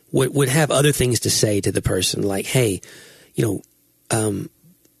would have other things to say to the person, like, hey,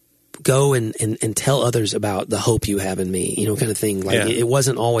 go and tell others about the hope you have in me, kind of thing. Like it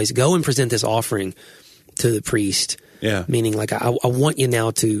wasn't always go and present this offering to the priest. Yeah. Meaning, like, I want you now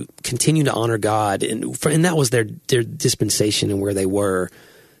to continue to honor God, and that was their dispensation and where they were.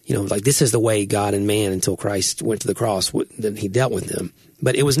 Like, this is the way God and man, until Christ went to the cross, then he dealt with them.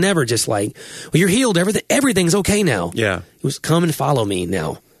 But it was never just like, well, you're healed, everything's okay now. Yeah. It was, come and follow me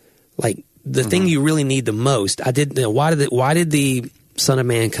now. Like, the thing you really need the most. Why did the Son of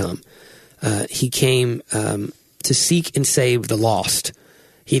Man come? He came to seek and save the lost.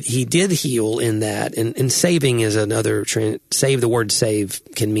 He did heal in that, and saving is another. Save, the word save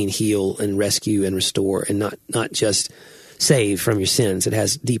can mean heal and rescue and restore, and not just save from your sins. It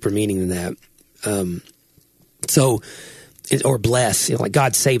has deeper meaning than that. Or bless, like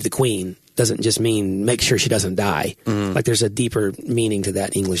God save the queen doesn't just mean make sure she doesn't die. Like, there's a deeper meaning to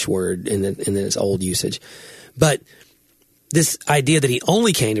that English word in its old usage. But this idea that he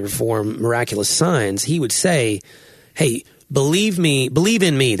only came to perform miraculous signs, he would say, hey, believe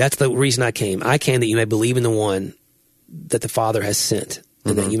in me. That's the reason I came. I came that you may believe in the one that the Father has sent,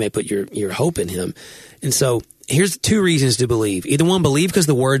 and that you may put your hope in him. And so here's two reasons to believe. Either one, believe because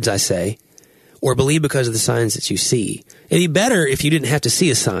of the words I say, or believe because of the signs that you see. It'd be better if you didn't have to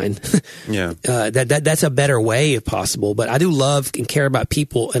see a sign. Yeah. That's a better way if possible. But I do love and care about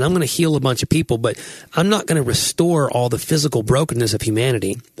people, and I'm going to heal a bunch of people, but I'm not going to restore all the physical brokenness of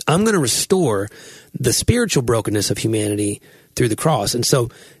humanity. I'm going to restore the spiritual brokenness of humanity through the cross. And so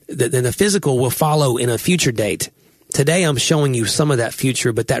then the physical will follow in a future date. Today I'm showing you some of that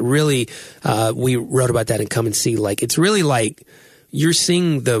future, but that really, we wrote about that in Come and See. Like, it's really like you're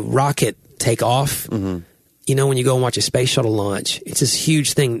seeing the rocket take off. When you go and watch a space shuttle launch, it's this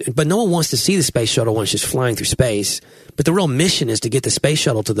huge thing, but no one wants to see the space shuttle when it's just flying through space. But the real mission is to get the space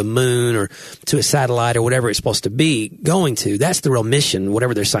shuttle to the moon or to a satellite or whatever it's supposed to be going to. That's the real mission,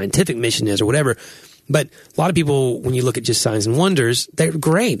 whatever their scientific mission is or whatever. But a lot of people, when you look at just signs and wonders, they're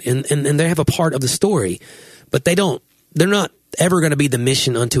great and they have a part of the story, but they're not ever going to be the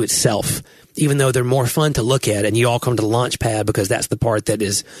mission unto itself. even though they're more fun to look at, and you all come to the launch pad because that's the part that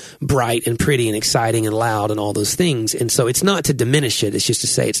is bright and pretty and exciting and loud and all those things. And so it's not to diminish it. It's just to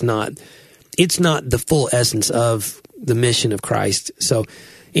say it's not the full essence of the mission of Christ. So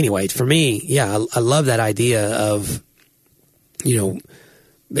anyway, for me, yeah, I love that idea of,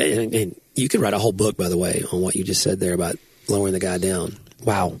 and you could write a whole book, by the way, on what you just said there about lowering the guy down.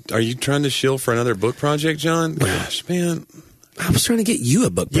 Wow. Are you trying to shill for another book project, John? Gosh, man. I was trying to get you a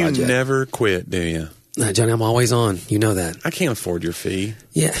book project. You never quit, do you? No, Johnny, I'm always on. You know that. I can't afford your fee.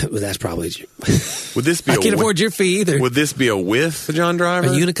 Yeah, well, that's probably true. Would this be I can't afford your fee either. Would this be a with John Driver?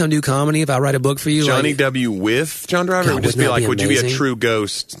 Are you going to come do comedy if I write a book for you? Johnny W. with John Driver? God, it would just be like, would you be a amazing? true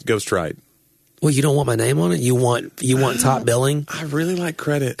ghostwrite? Well, you don't want my name on it? You want top billing? I really like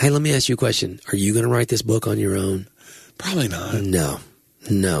credit. Hey, let me ask you a question. Are you going to write this book on your own? Probably not.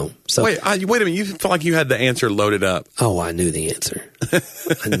 No. So wait a minute. You felt like you had the answer loaded up. Oh, I knew the answer.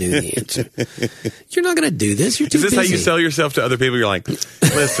 You're not going to do this. You're too busy. Is this how you sell yourself to other people? You're like,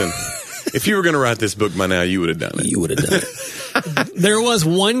 listen, if you were going to write this book by now, you would have done it. You would have done it. There was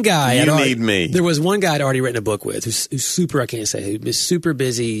one guy. Need me. There was one guy I'd already written a book with who's super, I can't say, who's super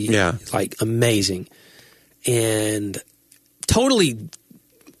busy. Yeah. Like amazing. And totally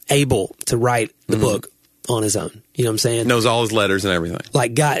able to write the book on his own. You know what I'm saying? Knows all his letters and everything.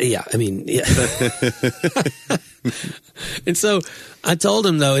 Like, God, yeah. I mean, yeah. And so I told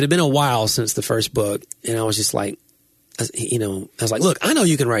him, though, it had been a while since the first book. And I was just like, I was like, look, I know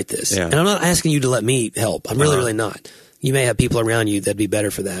you can write this. Yeah. And I'm not asking you to let me help. I'm really, really not. You may have people around you that'd be better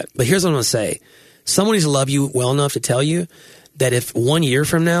for that. But here's what I'm going to say. Someone needs to love you well enough to tell you that if 1 year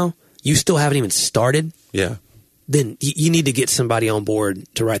from now you still haven't even started, yeah, then you need to get somebody on board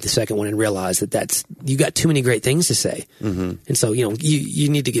to write the second one and realize that you got too many great things to say. Mm-hmm. And so, you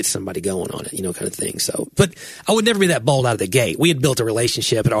need to get somebody going on it, kind of thing. So, but I would never be that bold out of the gate. We had built a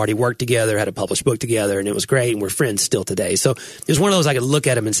relationship, had already worked together, had a published book together, and it was great. And we're friends still today. So there's one of those I could look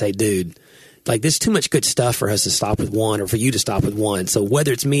at him and say, dude, like, there's too much good stuff for us to stop with one or for you to stop with one. So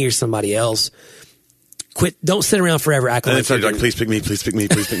whether it's me or somebody else, quit. Don't sit around forever acting like please pick me, please pick me,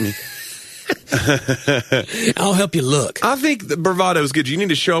 please pick me. I'll help you look. I think the bravado is good. You need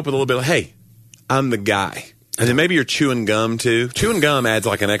to show up with a little bit of, hey, I'm the guy. And then maybe you're chewing gum too. Chewing gum adds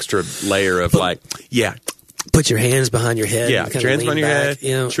like an extra layer of yeah. Put your hands behind your head. Yeah, put your hands behind your head,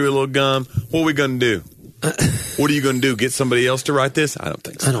 chew a little gum. What are we going to do? What are you going to do? Get somebody else to write this? I don't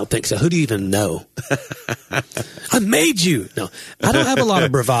think so. I don't think so. Who do you even know? I made you. No, I don't have a lot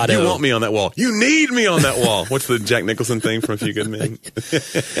of bravado. You want me on that wall. You need me on that wall. What's the Jack Nicholson thing from A Few Good Men?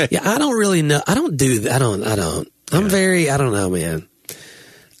 Yeah, I don't really know. I don't do that. I don't. I'm very, I don't know, man.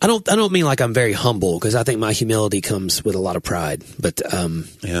 I don't mean like I'm very humble, because I think my humility comes with a lot of pride. But,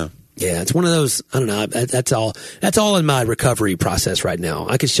 yeah, it's one of those, I don't know, that's all in my recovery process right now.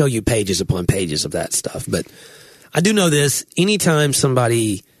 I could show you pages upon pages of that stuff, but I do know this. Anytime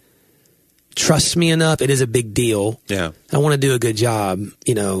somebody trusts me enough, it is a big deal. Yeah. I want to do a good job,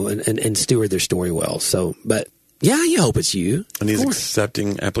 and steward their story well. So, but yeah, you hope it's you. And he's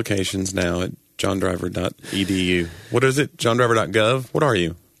accepting applications now at johndriver.edu. What is it? johndriver.gov? What are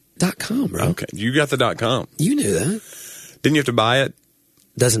you? .com, bro. Okay. You got the .com. You knew that. Didn't you have to buy it?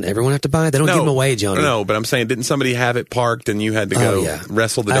 Doesn't everyone have to buy it? They don't give them away, Johnny. No, but I'm saying, didn't somebody have it parked and you had to go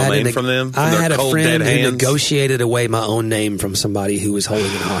wrestle the domain from them? I had a friend who negotiated away my own name from somebody who was holding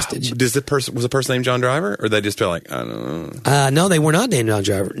it hostage. Was the person named John Driver, or they just feel like, I don't know? No, they were not named John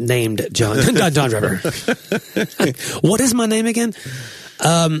Driver. Not John Driver. What is my name again?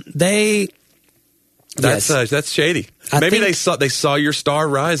 That's shady. Maybe they saw your star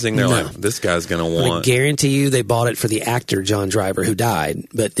rising. They're like, this guy's going to want. I guarantee you they bought it for the actor John Driver, who died.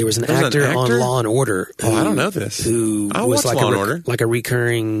 But there was an actor on Law and Order. I don't know this. Who was like a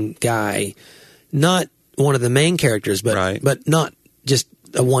recurring guy, not one of the main characters, but not just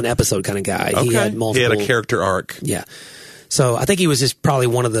a one episode kind of guy. Okay. He had multiple. He had a character arc. Yeah. So I think he was just probably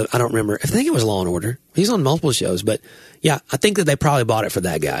one of the. I don't remember. I think it was Law and Order. He's on multiple shows, but yeah, I think that they probably bought it for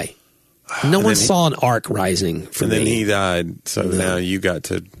that guy. No one saw an arc rising for me. And then he died, so now you got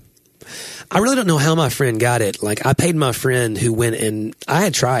to... I really don't know how my friend got it. Like, I paid my friend who went, and I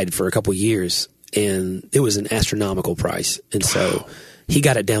had tried for a couple years, and it was an astronomical price. And so he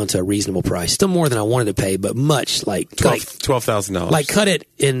got it down to a reasonable price. Still more than I wanted to pay, but much like... $12,000. Like, cut it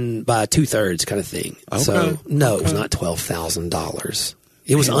in by 2/3 kind of thing. Okay. So, no, it was not $12,000.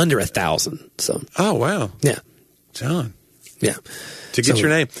 It was under $1,000. So. Oh, wow. Yeah. John. Yeah. To get your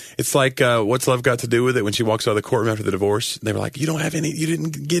name. It's like, what's love got to do with it? When she walks out of the courtroom after the divorce, they were like, you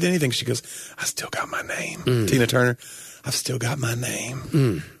didn't get anything. She goes, I still got my name. Tina Turner, I've still got my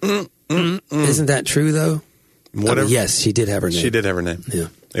name. Isn't that true, though? Whatever. Yes, she did have her name. She did have her name. Yeah.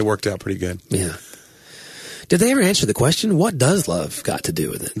 It worked out pretty good. Yeah. Did they ever answer the question, what does love got to do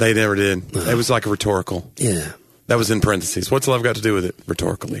with it? They never did. It was like a rhetorical. Yeah. That was in parentheses. What's love got to do with it?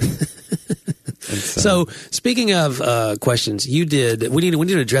 Rhetorically. So speaking of questions, we need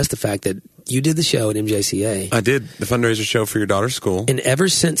to address the fact that you did the show at MJCA. I did the fundraiser show for your daughter's school. And ever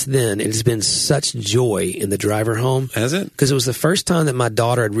since then, it has been such joy in the driver home. Has it? Because it was the first time that my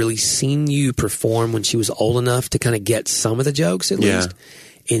daughter had really seen you perform when she was old enough to kind of get some of the jokes at least.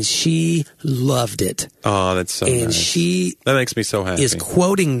 And she loved it. Oh, that's so and nice. That makes me so happy. Is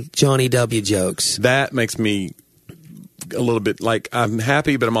quoting Johnny W. jokes. That makes me a little bit like, I'm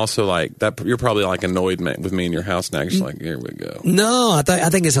happy, but I'm also like, that. You're probably like annoyed with me in your house now. You're like, here we go. No, I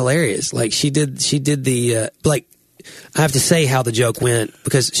think it's hilarious. Like she did the, like, I have to say how the joke went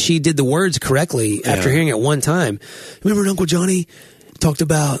because she did the words correctly after hearing it one time. Remember when Uncle Johnny talked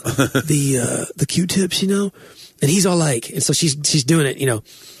about the Q-tips, And he's all like, and so she's doing it,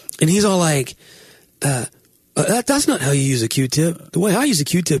 and he's all like, that's not how you use a Q-tip. The way I use a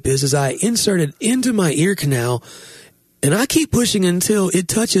Q-tip is I insert it into my ear canal and I keep pushing until it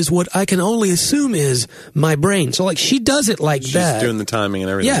touches what I can only assume is my brain. So like she does it like that. She's doing the timing and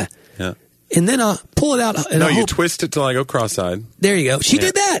everything. Yeah. And then I'll pull it out. And you twist it till I go cross-eyed. There you go. She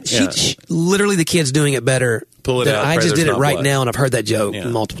did that. She literally, the kid's doing it better. Pull it out. I just did it right now, and I've heard that joke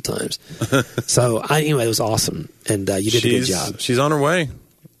multiple times. So anyway, it was awesome, and you did a good job. She's on her way.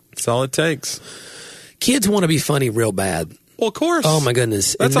 That's all it takes. Kids want to be funny real bad. Well, of course. Oh my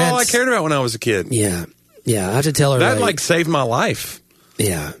goodness. That's all I cared about when I was a kid. Yeah. I have to tell her that saved my life.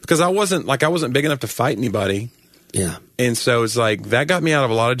 Yeah. Because I wasn't big enough to fight anybody. Yeah. And so it's like that got me out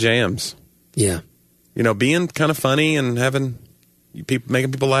of a lot of jams. Yeah. Being kind of funny and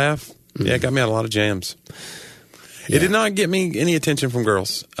making people laugh. Mm-hmm. Yeah, it got me out of a lot of jams. Yeah. It did not get me any attention from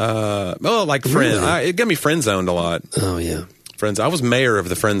girls. Like friends. Really? It got me friend zoned a lot. Oh, yeah. Friends. I was mayor of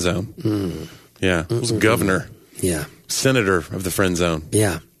the friend zone. Mm. Yeah. I was governor. Yeah. Senator of the friend zone.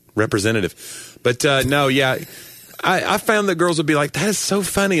 Yeah. Representative. But no, yeah. I found that girls would be like, that is so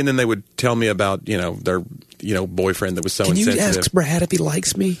funny. And then they would tell me about, their boyfriend that was so insensitive. Can you ask Brad if he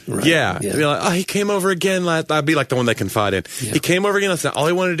likes me? Right. Yeah. Be like, oh, he came over again. I'd be like the one they confide in. Yeah. He came over again. I said, all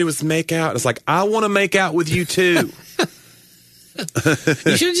he wanted to do was make out. It's like, I want to make out with you too. You should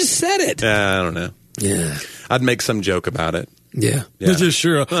have just said it. I don't know. Yeah. I'd make some joke about it. Yeah.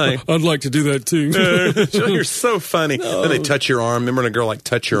 Sure. I'd like to do that too. You're so funny. No. Then they touch your arm. Remember when a girl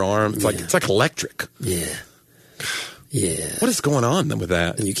touch your arm? It's like electric. Yeah. Yeah. What is going on with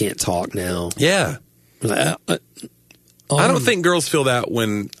that? And you can't talk now. Yeah. I don't think girls feel that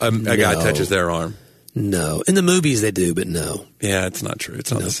when a guy touches their arm. No. In the movies they do, but no. Yeah, it's not true.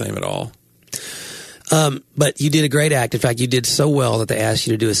 It's not the same at all. But you did a great act. In fact, you did so well that they asked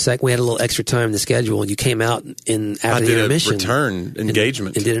you to do a second. We had a little extra time in the schedule, and you came out after the intermission. I did a return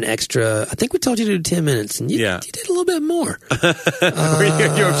engagement. And did an extra, I think we told you to do 10 minutes, and you did a little bit more. Were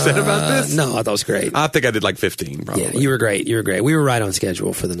you upset about this? No, I thought it was great. I think I did 15, probably. Yeah, you were great. We were right on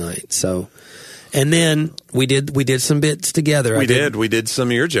schedule for the night. So, and then we did some bits together. We did some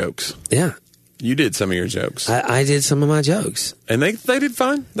of your jokes. Yeah. You did some of your jokes. I did some of my jokes. And they did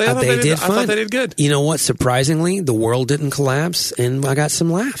fine. They did fine. I thought they did good. You know what? Surprisingly, the world didn't collapse, and I got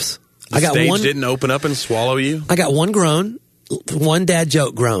some laughs. The stage didn't open up and swallow you? I got one groan, one dad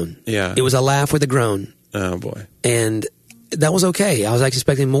joke groan. Yeah. It was a laugh with a groan. Oh, boy. And that was okay. I was actually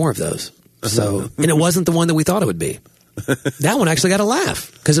expecting more of those. So, and it wasn't the one that we thought it would be. That one actually got a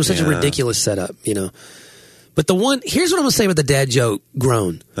laugh because it was such a ridiculous setup, But here's what I'm going to say about the dad joke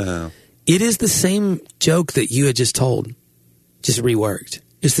groan. Uh-huh. It is the same joke that you had just told, just reworked.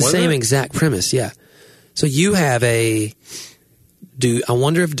 It's the same exact premise, yeah. So you have I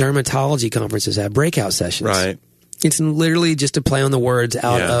wonder if dermatology conferences have breakout sessions. Right. It's literally just to play on the words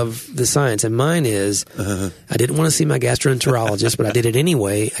out of the science. And mine is, I didn't want to see my gastroenterologist, but I did it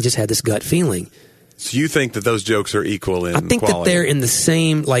anyway. I just had this gut feeling. So you think that those jokes are equal in quality? I think that they're in the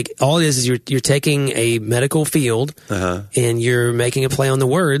same, all it is you're taking a medical field and you're making a play on the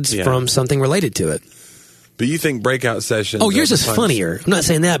words from something related to it. But you think breakout sessions... Oh, yours is funnier. I'm not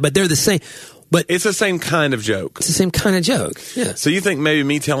saying that, but they're the same. But it's the same kind of joke. It's the same kind of joke, yeah. So you think maybe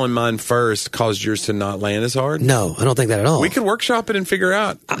me telling mine first caused yours to not land as hard? No, I don't think that at all. We could workshop it and figure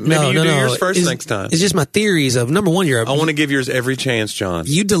out. Maybe you do yours first next time. It's just my theories of, number one, I want to give yours every chance, John.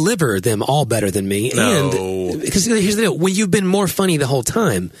 You deliver them all better than me. No. And because here's the deal. When you've been more funny the whole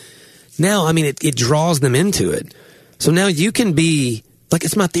time, now, it draws them into it. So now you can be...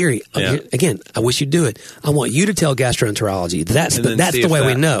 it's my theory. Yeah. Again, I wish you'd do it. I want you to tell gastroenterology. That's the way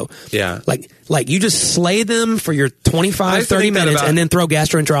we know. Yeah. Like you just slay them for your 25, 30 minutes and then throw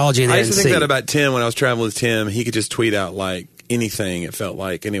gastroenterology in there I used to think that about Tim when I was traveling with Tim. He could just tweet out anything, it felt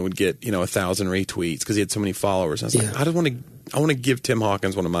like, and it would get 1,000 retweets because he had so many followers. I was like, I want to give Tim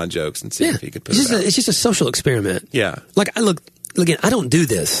Hawkins one of my jokes and see if he could put it out. It's just a social experiment. Yeah. Like, again, I don't do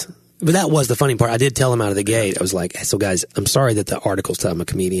this, but that was the funny part. I did tell him out of the gate. I was like, so guys, I'm sorry that the article said I'm a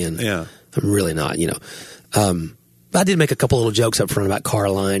comedian. Yeah. I'm really not, But I did make a couple little jokes up front about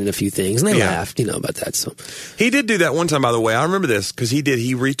Carline and a few things, and they laughed, about that. So he did do that one time, by the way. I remember this because he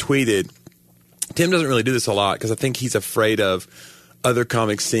retweeted. Tim doesn't really do this a lot because I think he's afraid of other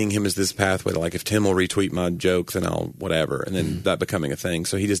comics seeing him as this pathway. Like, if Tim will retweet my joke, then I'll whatever, and then that becoming a thing.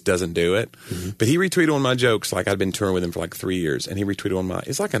 So he just doesn't do it. Mm-hmm. But he retweeted one of my jokes. Like, I'd been touring with him for like 3 years, and he retweeted one of my.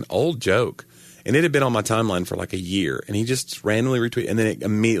 It's like an old joke. And it had been on my timeline for like a year, and he just randomly retweeted, and then it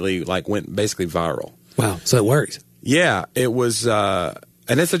immediately went basically viral. Wow! So it worked. Yeah, it was, and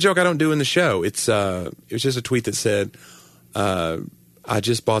it's a joke I don't do in the show. It was just a tweet that said, "I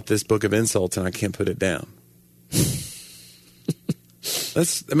just bought this book of insults and I can't put it down."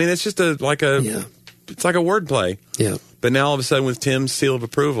 It's just it's like a wordplay. Yeah. But now all of a sudden, with Tim's seal of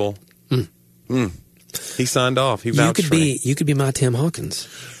approval, he signed off. He vouched for me. You could be my Tim Hawkins.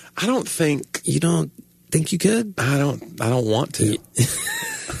 I don't think. You don't think you could? I don't want to.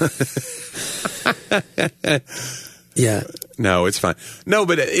 Yeah. No, it's fine. No,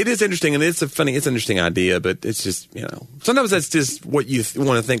 but it is interesting, and it's an interesting idea, but it's just, sometimes that's just what you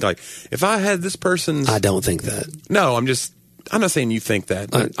want to think. Like, if I had this person's. I don't think that. No, I'm not saying you think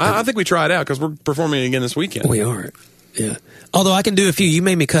that. I think we try it out because we're performing again this weekend. We are. Yeah. Although I can do a few. You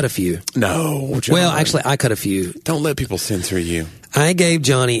made me cut a few. No. John. Well, actually, I cut a few. Don't let people censor you. I gave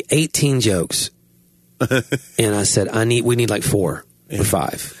Johnny 18 jokes, and I said, we need like 4 or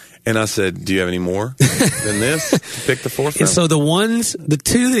 5. And I said, do you have any more than this? Pick the 4th. And so the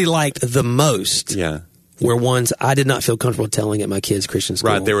 2 that he liked the most were ones I did not feel comfortable telling at my kids' Christian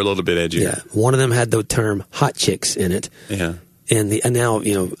school. Right, they were a little bit edgy. Yeah. One of them had the term hot chicks in it. Yeah. And now,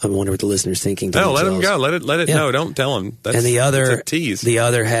 I wonder what the listener's thinking. No, let them go. Let it. Yeah. No, don't tell them. And the other, a tease. The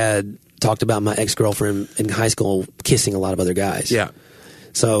other had talked about my ex-girlfriend in high school kissing a lot of other guys. Yeah.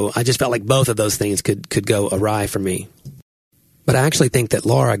 So I just felt like both of those things could go awry for me. But I actually think that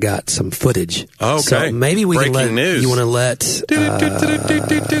Laura got some footage. Okay. So maybe we Breaking can news. You want to let...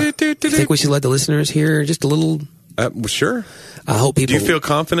 you think we should let the listeners hear just a little... Sure. I hope people... Do you feel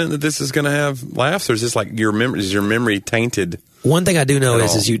confident that this is going to have laughs, or is this like is your memory tainted? One thing I do know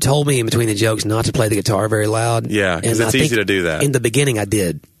is you told me in between the jokes not to play the guitar very loud. Yeah, because it's easy to do that. In the beginning, I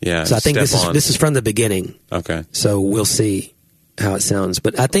did. Yeah. So I think this is from the beginning. Okay. So we'll see how it sounds.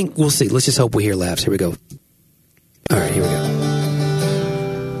 But I think we'll see. Let's just hope we hear laughs. Here we go. All right, here we go.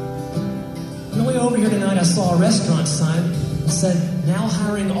 On the way over here tonight, I saw a restaurant sign that said, "Now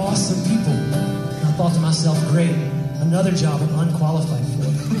hiring awesome people." And I thought to myself, great, another job I'm unqualified for.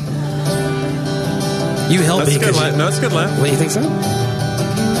 You helped me. No, it's a good laugh. What, you think so?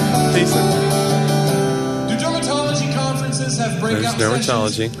 Decent. Do dermatology conferences have breakout There's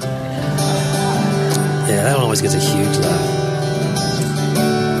dermatology. sessions? Yeah, that one always gets a huge laugh.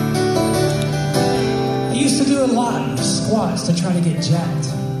 I used to do a lot of squats to try to get jacked.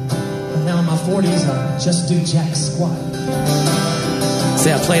 But now in my 40s, I just do jack squat.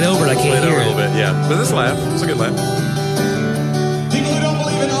 See, I played over it. I can't hear it. A little bit, yeah. But this laugh, it's a good laugh. People who don't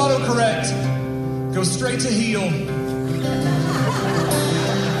believe in autocorrect go straight to heel. If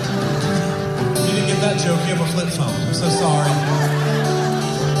you didn't get that joke, you have a flip phone. I'm so sorry.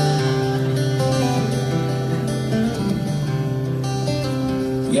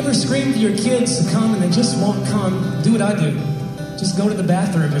 You ever scream for your kids to come and they just won't come? Do what I do. Just go to the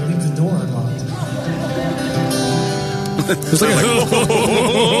bathroom and leave the door unlocked.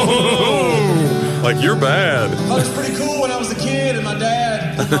 Like, you're bad. I thought it was pretty cool when I was a kid and my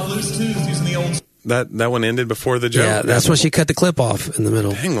dad pulled my loose tooth using the old... That one ended before the joke? Yeah, that's when she cut the clip off in the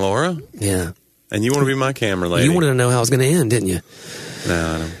middle. Dang, Laura. Yeah. And you want to be my camera lady. You wanted to know how it was going to end, didn't you? No,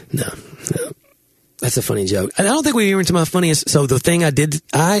 I don't. No. That's a funny joke. And I don't think we were into my funniest... So the thing I did...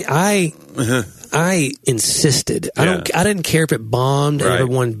 I insisted. Yeah. I didn't care if it bombed and Right.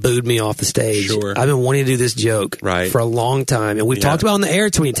 everyone booed me off the stage. Sure. I've been wanting to do this joke for a long time. And we've talked about it on the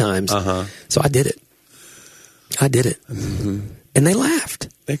air 20 times. Uh-huh. So I did it. Mm-hmm. And they laughed.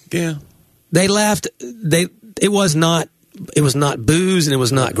 Yeah. They laughed. It was not boos and it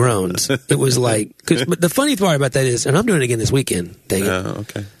was not groans. It was like, but the funny part about that is, and I'm doing it again this weekend. Dang it.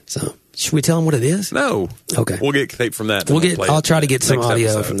 Okay. So should we tell them what it is? No. Okay. We'll get tape from that. I'll try to get some next audio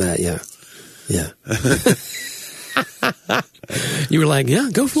episode. from that. Yeah. Yeah. You were like, yeah,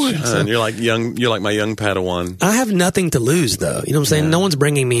 go for it. So, you're like my young Padawan. I have nothing to lose, though. You know what I'm saying? No one's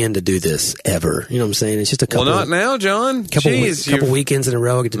bringing me in to do this ever. You know what I'm saying? It's just a couple. Well, not now, John. Couple weekends in a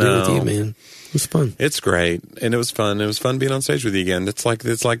row I get to do it with you, man. It was fun. It's great, and it was fun. It was fun being on stage with you again. It's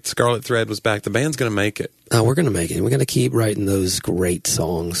like Scarlet Thread was back. The band's going to make it. Oh, we're going to make it. We're going to keep writing those great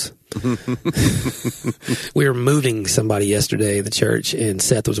songs. We were moving somebody yesterday at the church, and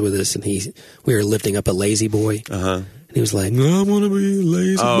Seth was with us, and we were lifting up a Lazy Boy. And he was like, "I want to be a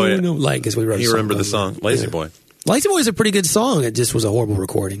lazy boy." Yeah. No, like, because we wrote. You remember the song, Lazy Boy? Lazy Boy is a pretty good song. It just was a horrible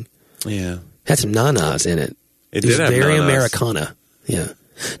recording. Yeah, had some na-nas in it. It was did have very na-nas. Americana. Yeah,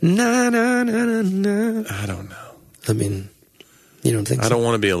 na na na na na. I don't know. I mean, you don't think? I so? don't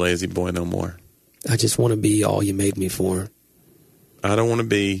want to be a lazy boy no more. I just want to be all you made me for. I don't want to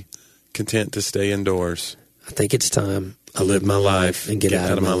be content to stay indoors. I think it's time I live my life and get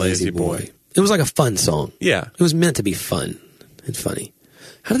out of my lazy boy. It was like a fun song. Yeah. It was meant to be fun and funny.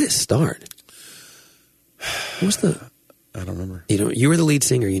 How did it start? What was the... I don't remember. You were the lead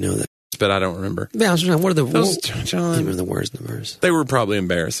singer, you know that. But I don't remember. Yeah, I was trying, what are the... Those, John, John, I remember the words in the verse. They were probably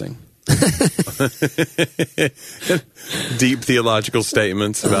embarrassing. Deep theological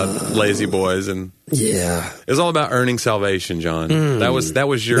statements about lazy boys, and yeah, it was all about earning salvation, John. That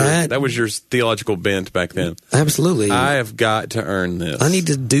was your theological bent back then. Absolutely. I have got to earn this. I need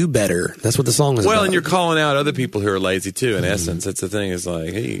to do better. That's what the song is about. Well, and you're calling out other people who are lazy too. In essence, that's the thing. Is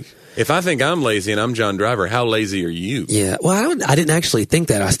like, hey, if I think I'm lazy and I'm John Driver, how lazy are you? Yeah. Well, I didn't actually think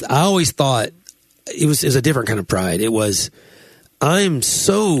that. I always thought it was a different kind of pride. It was, I'm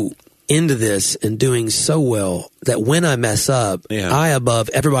so into this and doing so well that when I mess up, I, above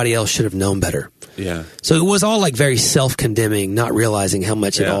everybody else, should have known better. Yeah. So it was all like very self-condemning, not realizing how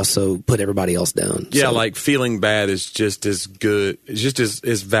much it also put everybody else down. Yeah, so, like feeling bad is just as good, just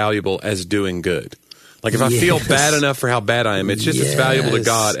as valuable as doing good. Like if I feel bad enough for how bad I am, it's just as valuable to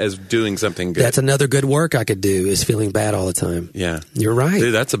God as doing something good. That's another good work I could do, is feeling bad all the time. Yeah. You're right.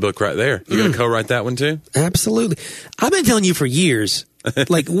 Dude, that's a book right there. You going to co-write that one too? Absolutely. I've been telling you for years,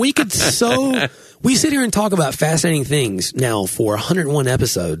 like we sit here and talk about fascinating things now for 101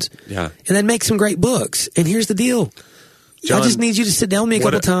 episodes. Yeah. And then make some great books. And here's the deal. John, I just need you to sit down with me a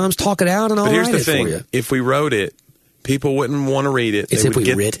couple times, talk it out, and I'll write it for you. Here's the thing. If we wrote it, people wouldn't want to read it. It's if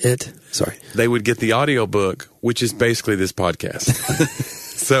we writ it. Sorry. They would get the audiobook, which is basically this podcast.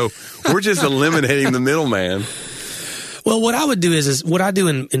 So we're just eliminating the middleman. Well, what I would do is what I do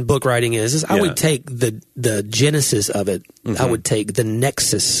in book writing is I would take the genesis of it. I would take the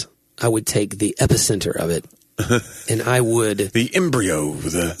nexus. I would take the epicenter of it. And I would... the embryo.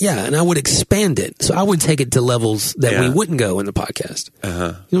 And I would expand it. So I would take it to levels that we wouldn't go in the podcast. You know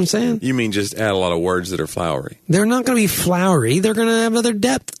what I'm saying? You mean just add a lot of words that are flowery? They're not going to be flowery. They're going to have other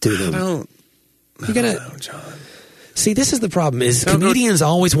depth to them. I don't know, John. See, this is the problem, is comedians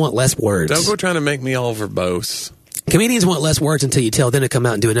always want less words. Don't go trying to make me all verbose. Comedians want less words until you tell them to come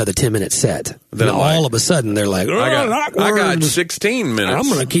out and do another 10-minute set. Then all of a sudden, they're like, I got 16 minutes.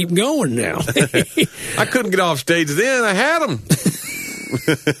 I'm going to keep going now. I couldn't get off stage then. I had them.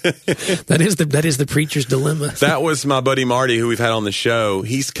 That is the preacher's dilemma. That was my buddy Marty, who we've had on the show.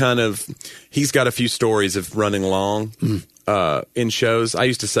 He's got a few stories of running long in shows. I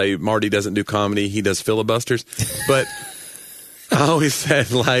used to say Marty doesn't do comedy; he does filibusters. But I always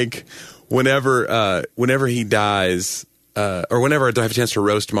said, like, whenever he dies, or whenever I have a chance to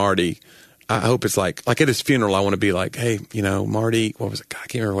roast Marty, I hope it's like at his funeral. I want to be like, hey, Marty, what was it? God, I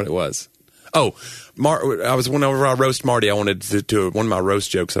can't remember what it was. Oh, whenever I roast Marty, I wanted to do one of my roast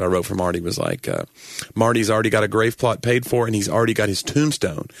jokes that I wrote for Marty was like, Marty's already got a grave plot paid for, and he's already got his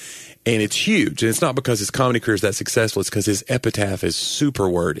tombstone. And it's huge. And it's not because his comedy career is that successful. It's because his epitaph is super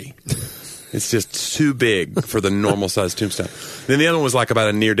wordy. It's just too big for the normal sized tombstone. Then the other one was like about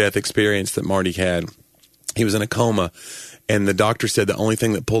a near-death experience that Marty had. He was in a coma, and the doctor said the only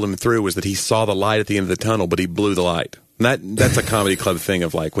thing that pulled him through was that he saw the light at the end of the tunnel, but he blew the light. And that's a comedy club thing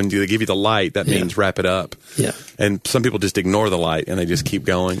of like, when they give you the light, that means wrap it up. Yeah. And some people just ignore the light and they just keep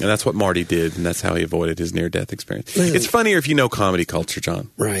going. And that's what Marty did, and that's how he avoided his near-death experience. It's funnier if you know comedy culture,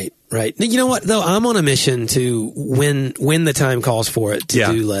 John. Right. You know what, though? I'm on a mission to, when the time calls for it, to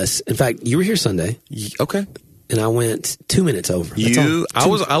do less. In fact, you were here Sunday. Okay. And I went 2 minutes over.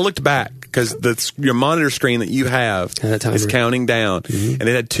 I looked back because your monitor screen that you have is counting down, and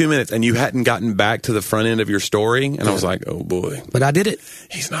it had 2 minutes, and you hadn't gotten back to the front end of your story, and I was like, oh boy. But I did it.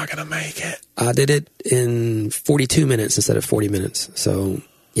 He's not going to make it. I did it in 42 minutes instead of 40 minutes. So,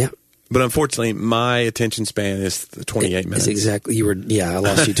 yeah. But unfortunately, my attention span is 28 minutes. It's exactly. I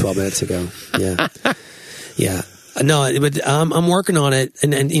lost you 12 minutes ago. Yeah. Yeah. No, but I'm working on it,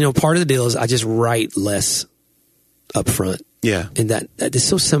 and part of the deal is I just write less up front. Yeah. And that is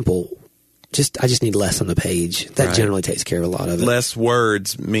so simple. I just need less on the page. That generally takes care of a lot of it. Less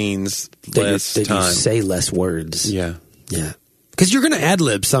words means less time. You say less words. Yeah. Yeah. Because you're going to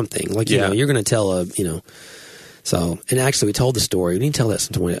ad-lib something. Like, you know, you're going to tell So, and actually we told the story. We need to tell that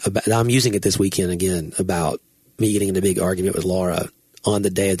sometime. I'm using it this weekend again about me getting in a big argument with Laura on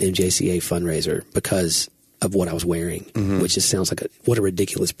the day of the MJCA fundraiser because of what I was wearing, which just sounds like what a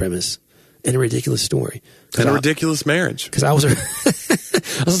ridiculous premise and a ridiculous story. And a ridiculous marriage. Because I was going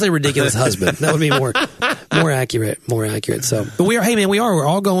to say ridiculous husband. That would be more accurate. More accurate. So, but we're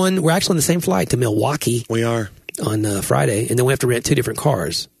all going. We're actually on the same flight to Milwaukee. We are on Friday, and then we have to rent 2 different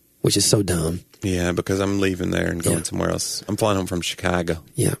cars, which is so dumb. Yeah, because I'm leaving there and going somewhere else. I'm flying home from Chicago.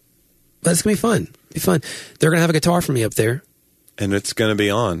 Yeah, but it's gonna be fun. They're gonna have a guitar for me up there, and it's gonna be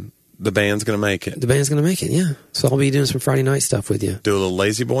on. The band's going to make it. The band's going to make it, yeah. So I'll be doing some Friday night stuff with you. Do a little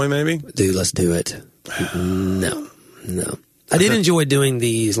Lazy Boy, maybe? Dude, let's do it. No. I did enjoy doing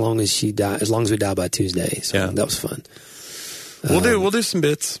the as long as we die by Tuesday. So that was fun. We'll do some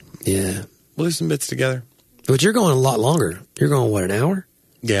bits. Yeah. We'll do some bits together. But you're going a lot longer. You're going, what, an hour?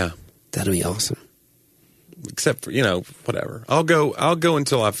 Yeah. That'll be awesome. Except for, whatever. I'll go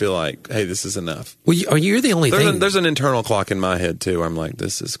until I feel like, hey, this is enough. Well, you're the only thing. There's an internal clock in my head, too. I'm like,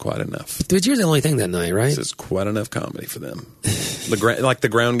 this is quite enough. But you're the only thing that night, right? This is quite enough comedy for them. The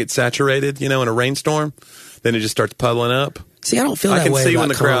ground gets saturated, in a rainstorm. Then it just starts puddling up. See, I don't feel that way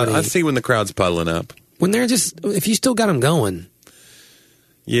about comedy. I see when the crowd's puddling up. When they're if you still got them going.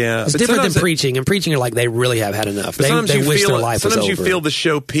 Yeah. It's different than preaching. And preaching, like, they really have had enough. They wish their life was over. Sometimes you feel the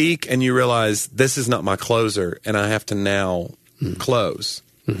show peak and you realize this is not my closer and I have to now close.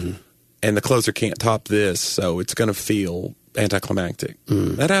 Mm-hmm. And the closer can't top this, so it's going to feel anticlimactic.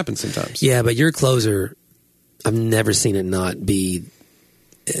 That happens sometimes. Yeah, but your closer, I've never seen it not be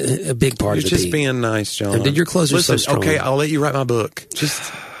a big part of the You're just peak. being nice, John. And did your closer so strong? Okay, I'll let you write my book.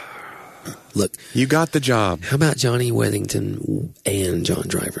 Just... Look, you got the job. How about Johnny Wethington and John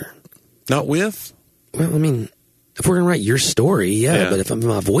Driver? Not with? Well, I mean, if we're going to write your story, but if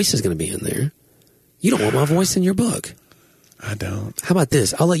my voice is going to be in there, you don't want my voice in your book. I don't. How about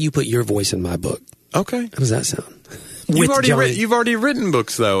this? I'll let you put your voice in my book. Okay. How does that sound? You've already written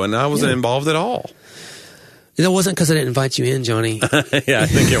books, though, and I wasn't involved at all. It wasn't because I didn't invite you in, Johnny. Yeah, I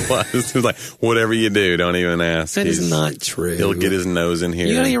think it was. It was like, whatever you do, don't even ask. That is not true. He'll get his nose in here.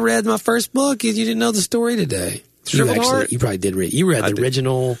 You only read my first book. You didn't know the story today. Shriveled Heart? You probably did read. You read the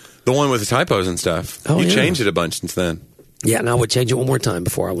original. The one with the typos and stuff. Oh, you changed it a bunch since then. Yeah, and I would change it one more time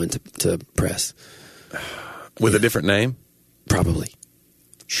before I went to press. With a different name? Probably.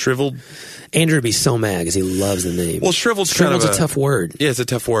 Shriveled? Andrew would be so mad because he loves the name. Well, shriveled's a tough word. Yeah, it's a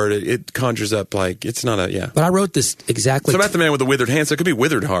tough word. It conjures up like, it's not a, But I wrote this exactly. So about the man with the withered hand, so it could be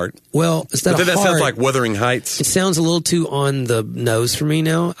Withered Heart. Well, instead of that heart, sounds like Wuthering Heights. It sounds a little too on the nose for me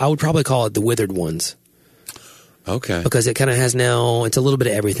now. I would probably call it The Withered Ones. Okay. Because it kind of has now, it's a little bit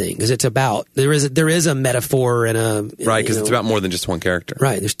of everything. Because it's about, there is a metaphor and a... Right, because it's about more than just one character.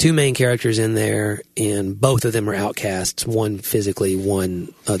 Right, there's 2 main characters in there, and both of them are outcasts, one physically,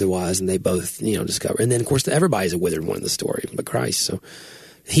 one otherwise, and they both, discover. And then, of course, everybody's a withered one in the story, but Christ. So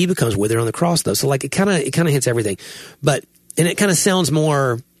he becomes withered on the cross, though. So, like, it kind of hits everything. But, and it kind of sounds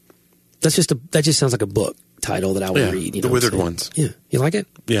more, that just sounds like a book title that I would read. The Withered Ones. Yeah. You like it?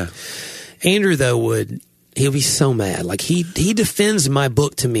 Yeah. Andrew, though, he'll be so mad. Like, he defends my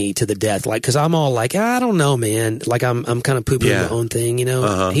book to me to the death. Like, because I'm all like, I don't know, man. Like, I'm kind of pooping my own thing,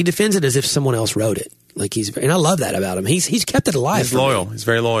 He defends it as if someone else wrote it. Like, and I love that about him. He's kept it alive. He's loyal. He's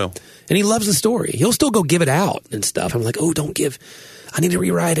very loyal. And he loves the story. He'll still go give it out and stuff. I'm like, oh, don't give. I need to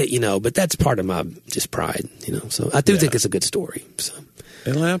rewrite it, But that's part of my just pride, So I do think it's a good story. So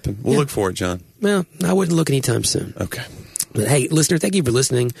it'll happen. We'll look for it, John. Well, I wouldn't look anytime soon. Okay. But hey, listener, thank you for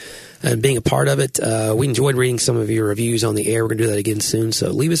listening and being a part of it. We enjoyed reading some of your reviews on the air. We're going to do that again soon.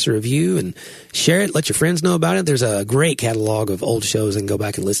 So leave us a review and share it. Let your friends know about it. There's a great catalog of old shows and go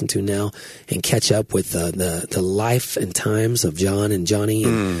back and listen to now and catch up with the life and times of John and Johnny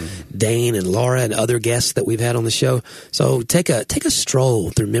and Dane and Laura and other guests that we've had on the show. So take a stroll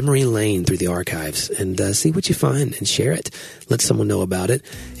through memory lane through the archives and see what you find and share it. Let someone know about it.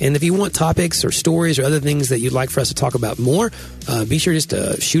 And if you want topics or stories or other things that you'd like for us to talk about more, be sure just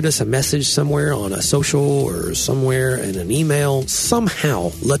to shoot us a message somewhere on a social or somewhere in an email.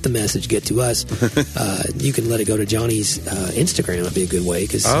 Somehow let the message get to us. You can let it go to Johnny's Instagram. Would be a good way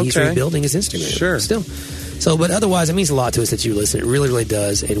because he's rebuilding his Instagram. Sure. Still. So, but otherwise, it means a lot to us that you listen. It really, really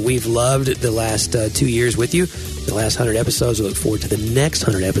does. And we've loved the last 2 years with you. The last 100 episodes. We look forward to the next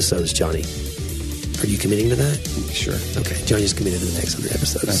 100 episodes, Johnny. Are you committing to that? Sure. Okay. Johnny's committed to the next 100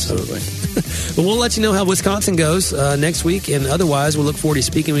 episodes. Absolutely. So. But we'll let you know how Wisconsin goes next week. And otherwise, we'll look forward to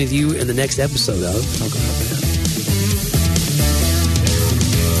speaking with you in the next episode of Talk About That.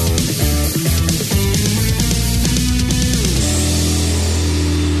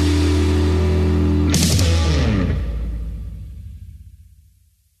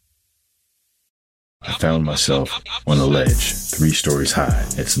 found myself on a ledge 3 stories high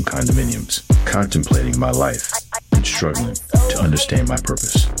at some condominiums, contemplating my life and struggling to understand my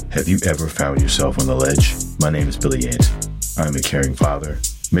purpose. Have you ever found yourself on the ledge? My name is Billy Yancey. I'm a caring father,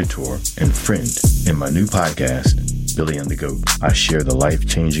 mentor, and friend. In my new podcast, Billy and the Goat, I share the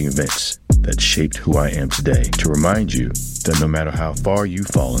life-changing events that shaped who I am today to remind you that no matter how far you've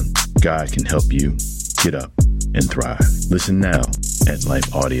fallen, God can help you get up and thrive. Listen now at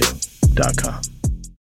lifeaudio.com.